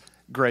his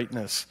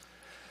greatness.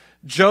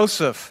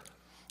 Joseph,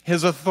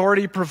 his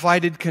authority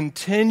provided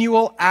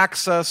continual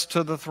access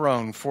to the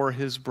throne for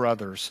his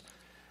brothers.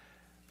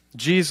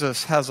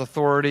 Jesus has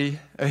authority,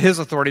 his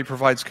authority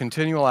provides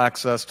continual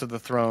access to the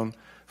throne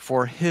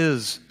for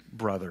his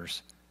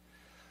brothers.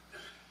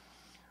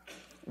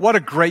 What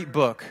a great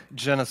book,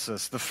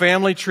 Genesis, the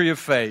family tree of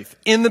faith.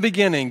 In the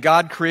beginning,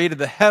 God created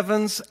the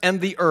heavens and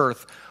the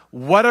earth.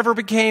 Whatever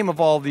became of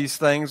all these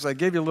things, I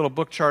gave you a little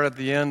book chart at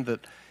the end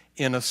that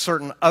in a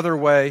certain other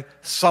way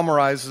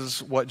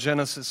summarizes what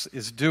Genesis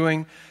is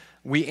doing.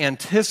 We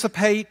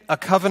anticipate a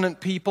covenant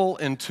people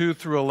in 2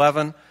 through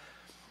 11.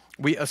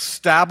 We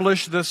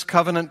establish this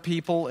covenant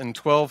people in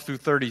 12 through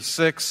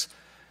 36.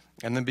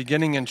 And then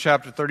beginning in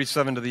chapter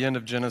 37 to the end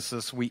of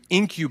Genesis, we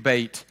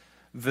incubate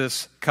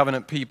this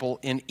covenant people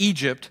in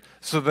Egypt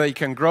so they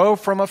can grow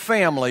from a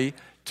family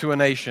to a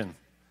nation.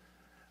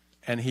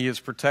 And he has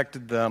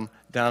protected them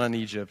down in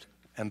Egypt,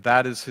 and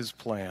that is his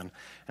plan.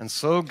 And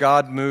so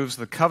God moves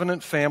the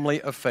covenant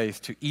family of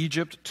faith to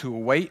Egypt to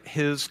await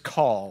his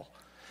call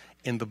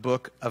in the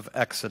book of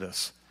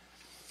Exodus.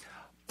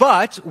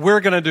 But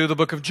we're going to do the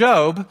book of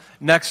Job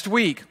next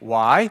week.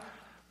 Why?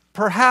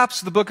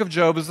 Perhaps the book of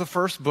Job is the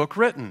first book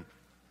written.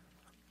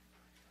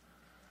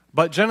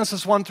 But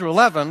Genesis 1 through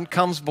 11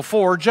 comes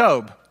before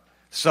Job.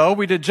 So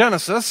we did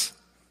Genesis,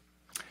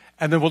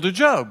 and then we'll do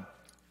Job.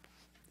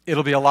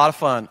 It'll be a lot of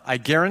fun. I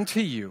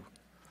guarantee you,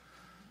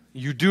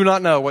 you do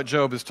not know what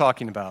Job is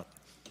talking about.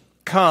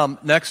 Come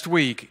next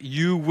week,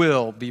 you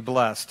will be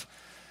blessed.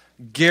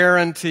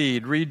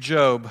 Guaranteed. Read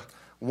Job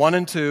 1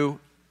 and 2,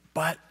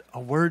 but a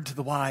word to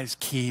the wise,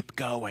 keep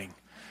going.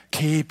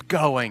 Keep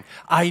going.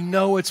 I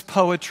know it's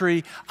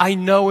poetry. I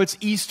know it's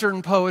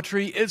Eastern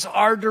poetry. It's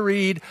hard to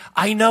read.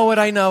 I know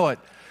it.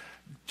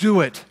 Do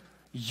it.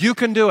 You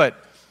can do it.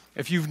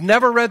 If you've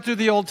never read through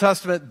the Old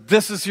Testament,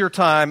 this is your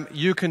time.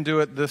 You can do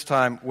it this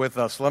time with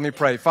us. Let me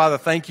pray. Father,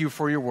 thank you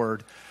for your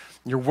word.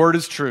 Your word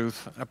is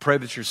truth. I pray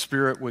that your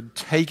Spirit would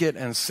take it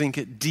and sink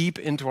it deep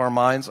into our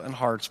minds and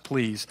hearts,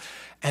 please.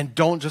 And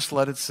don't just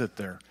let it sit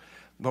there.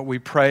 But we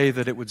pray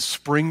that it would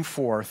spring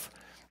forth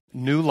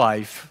new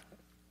life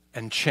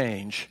and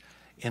change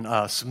in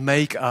us.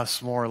 Make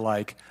us more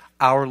like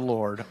our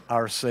Lord,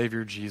 our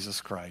Savior,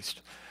 Jesus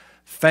Christ.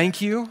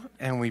 Thank you,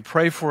 and we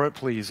pray for it,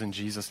 please, in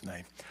Jesus'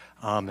 name.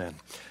 Amen.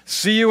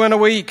 See you in a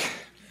week.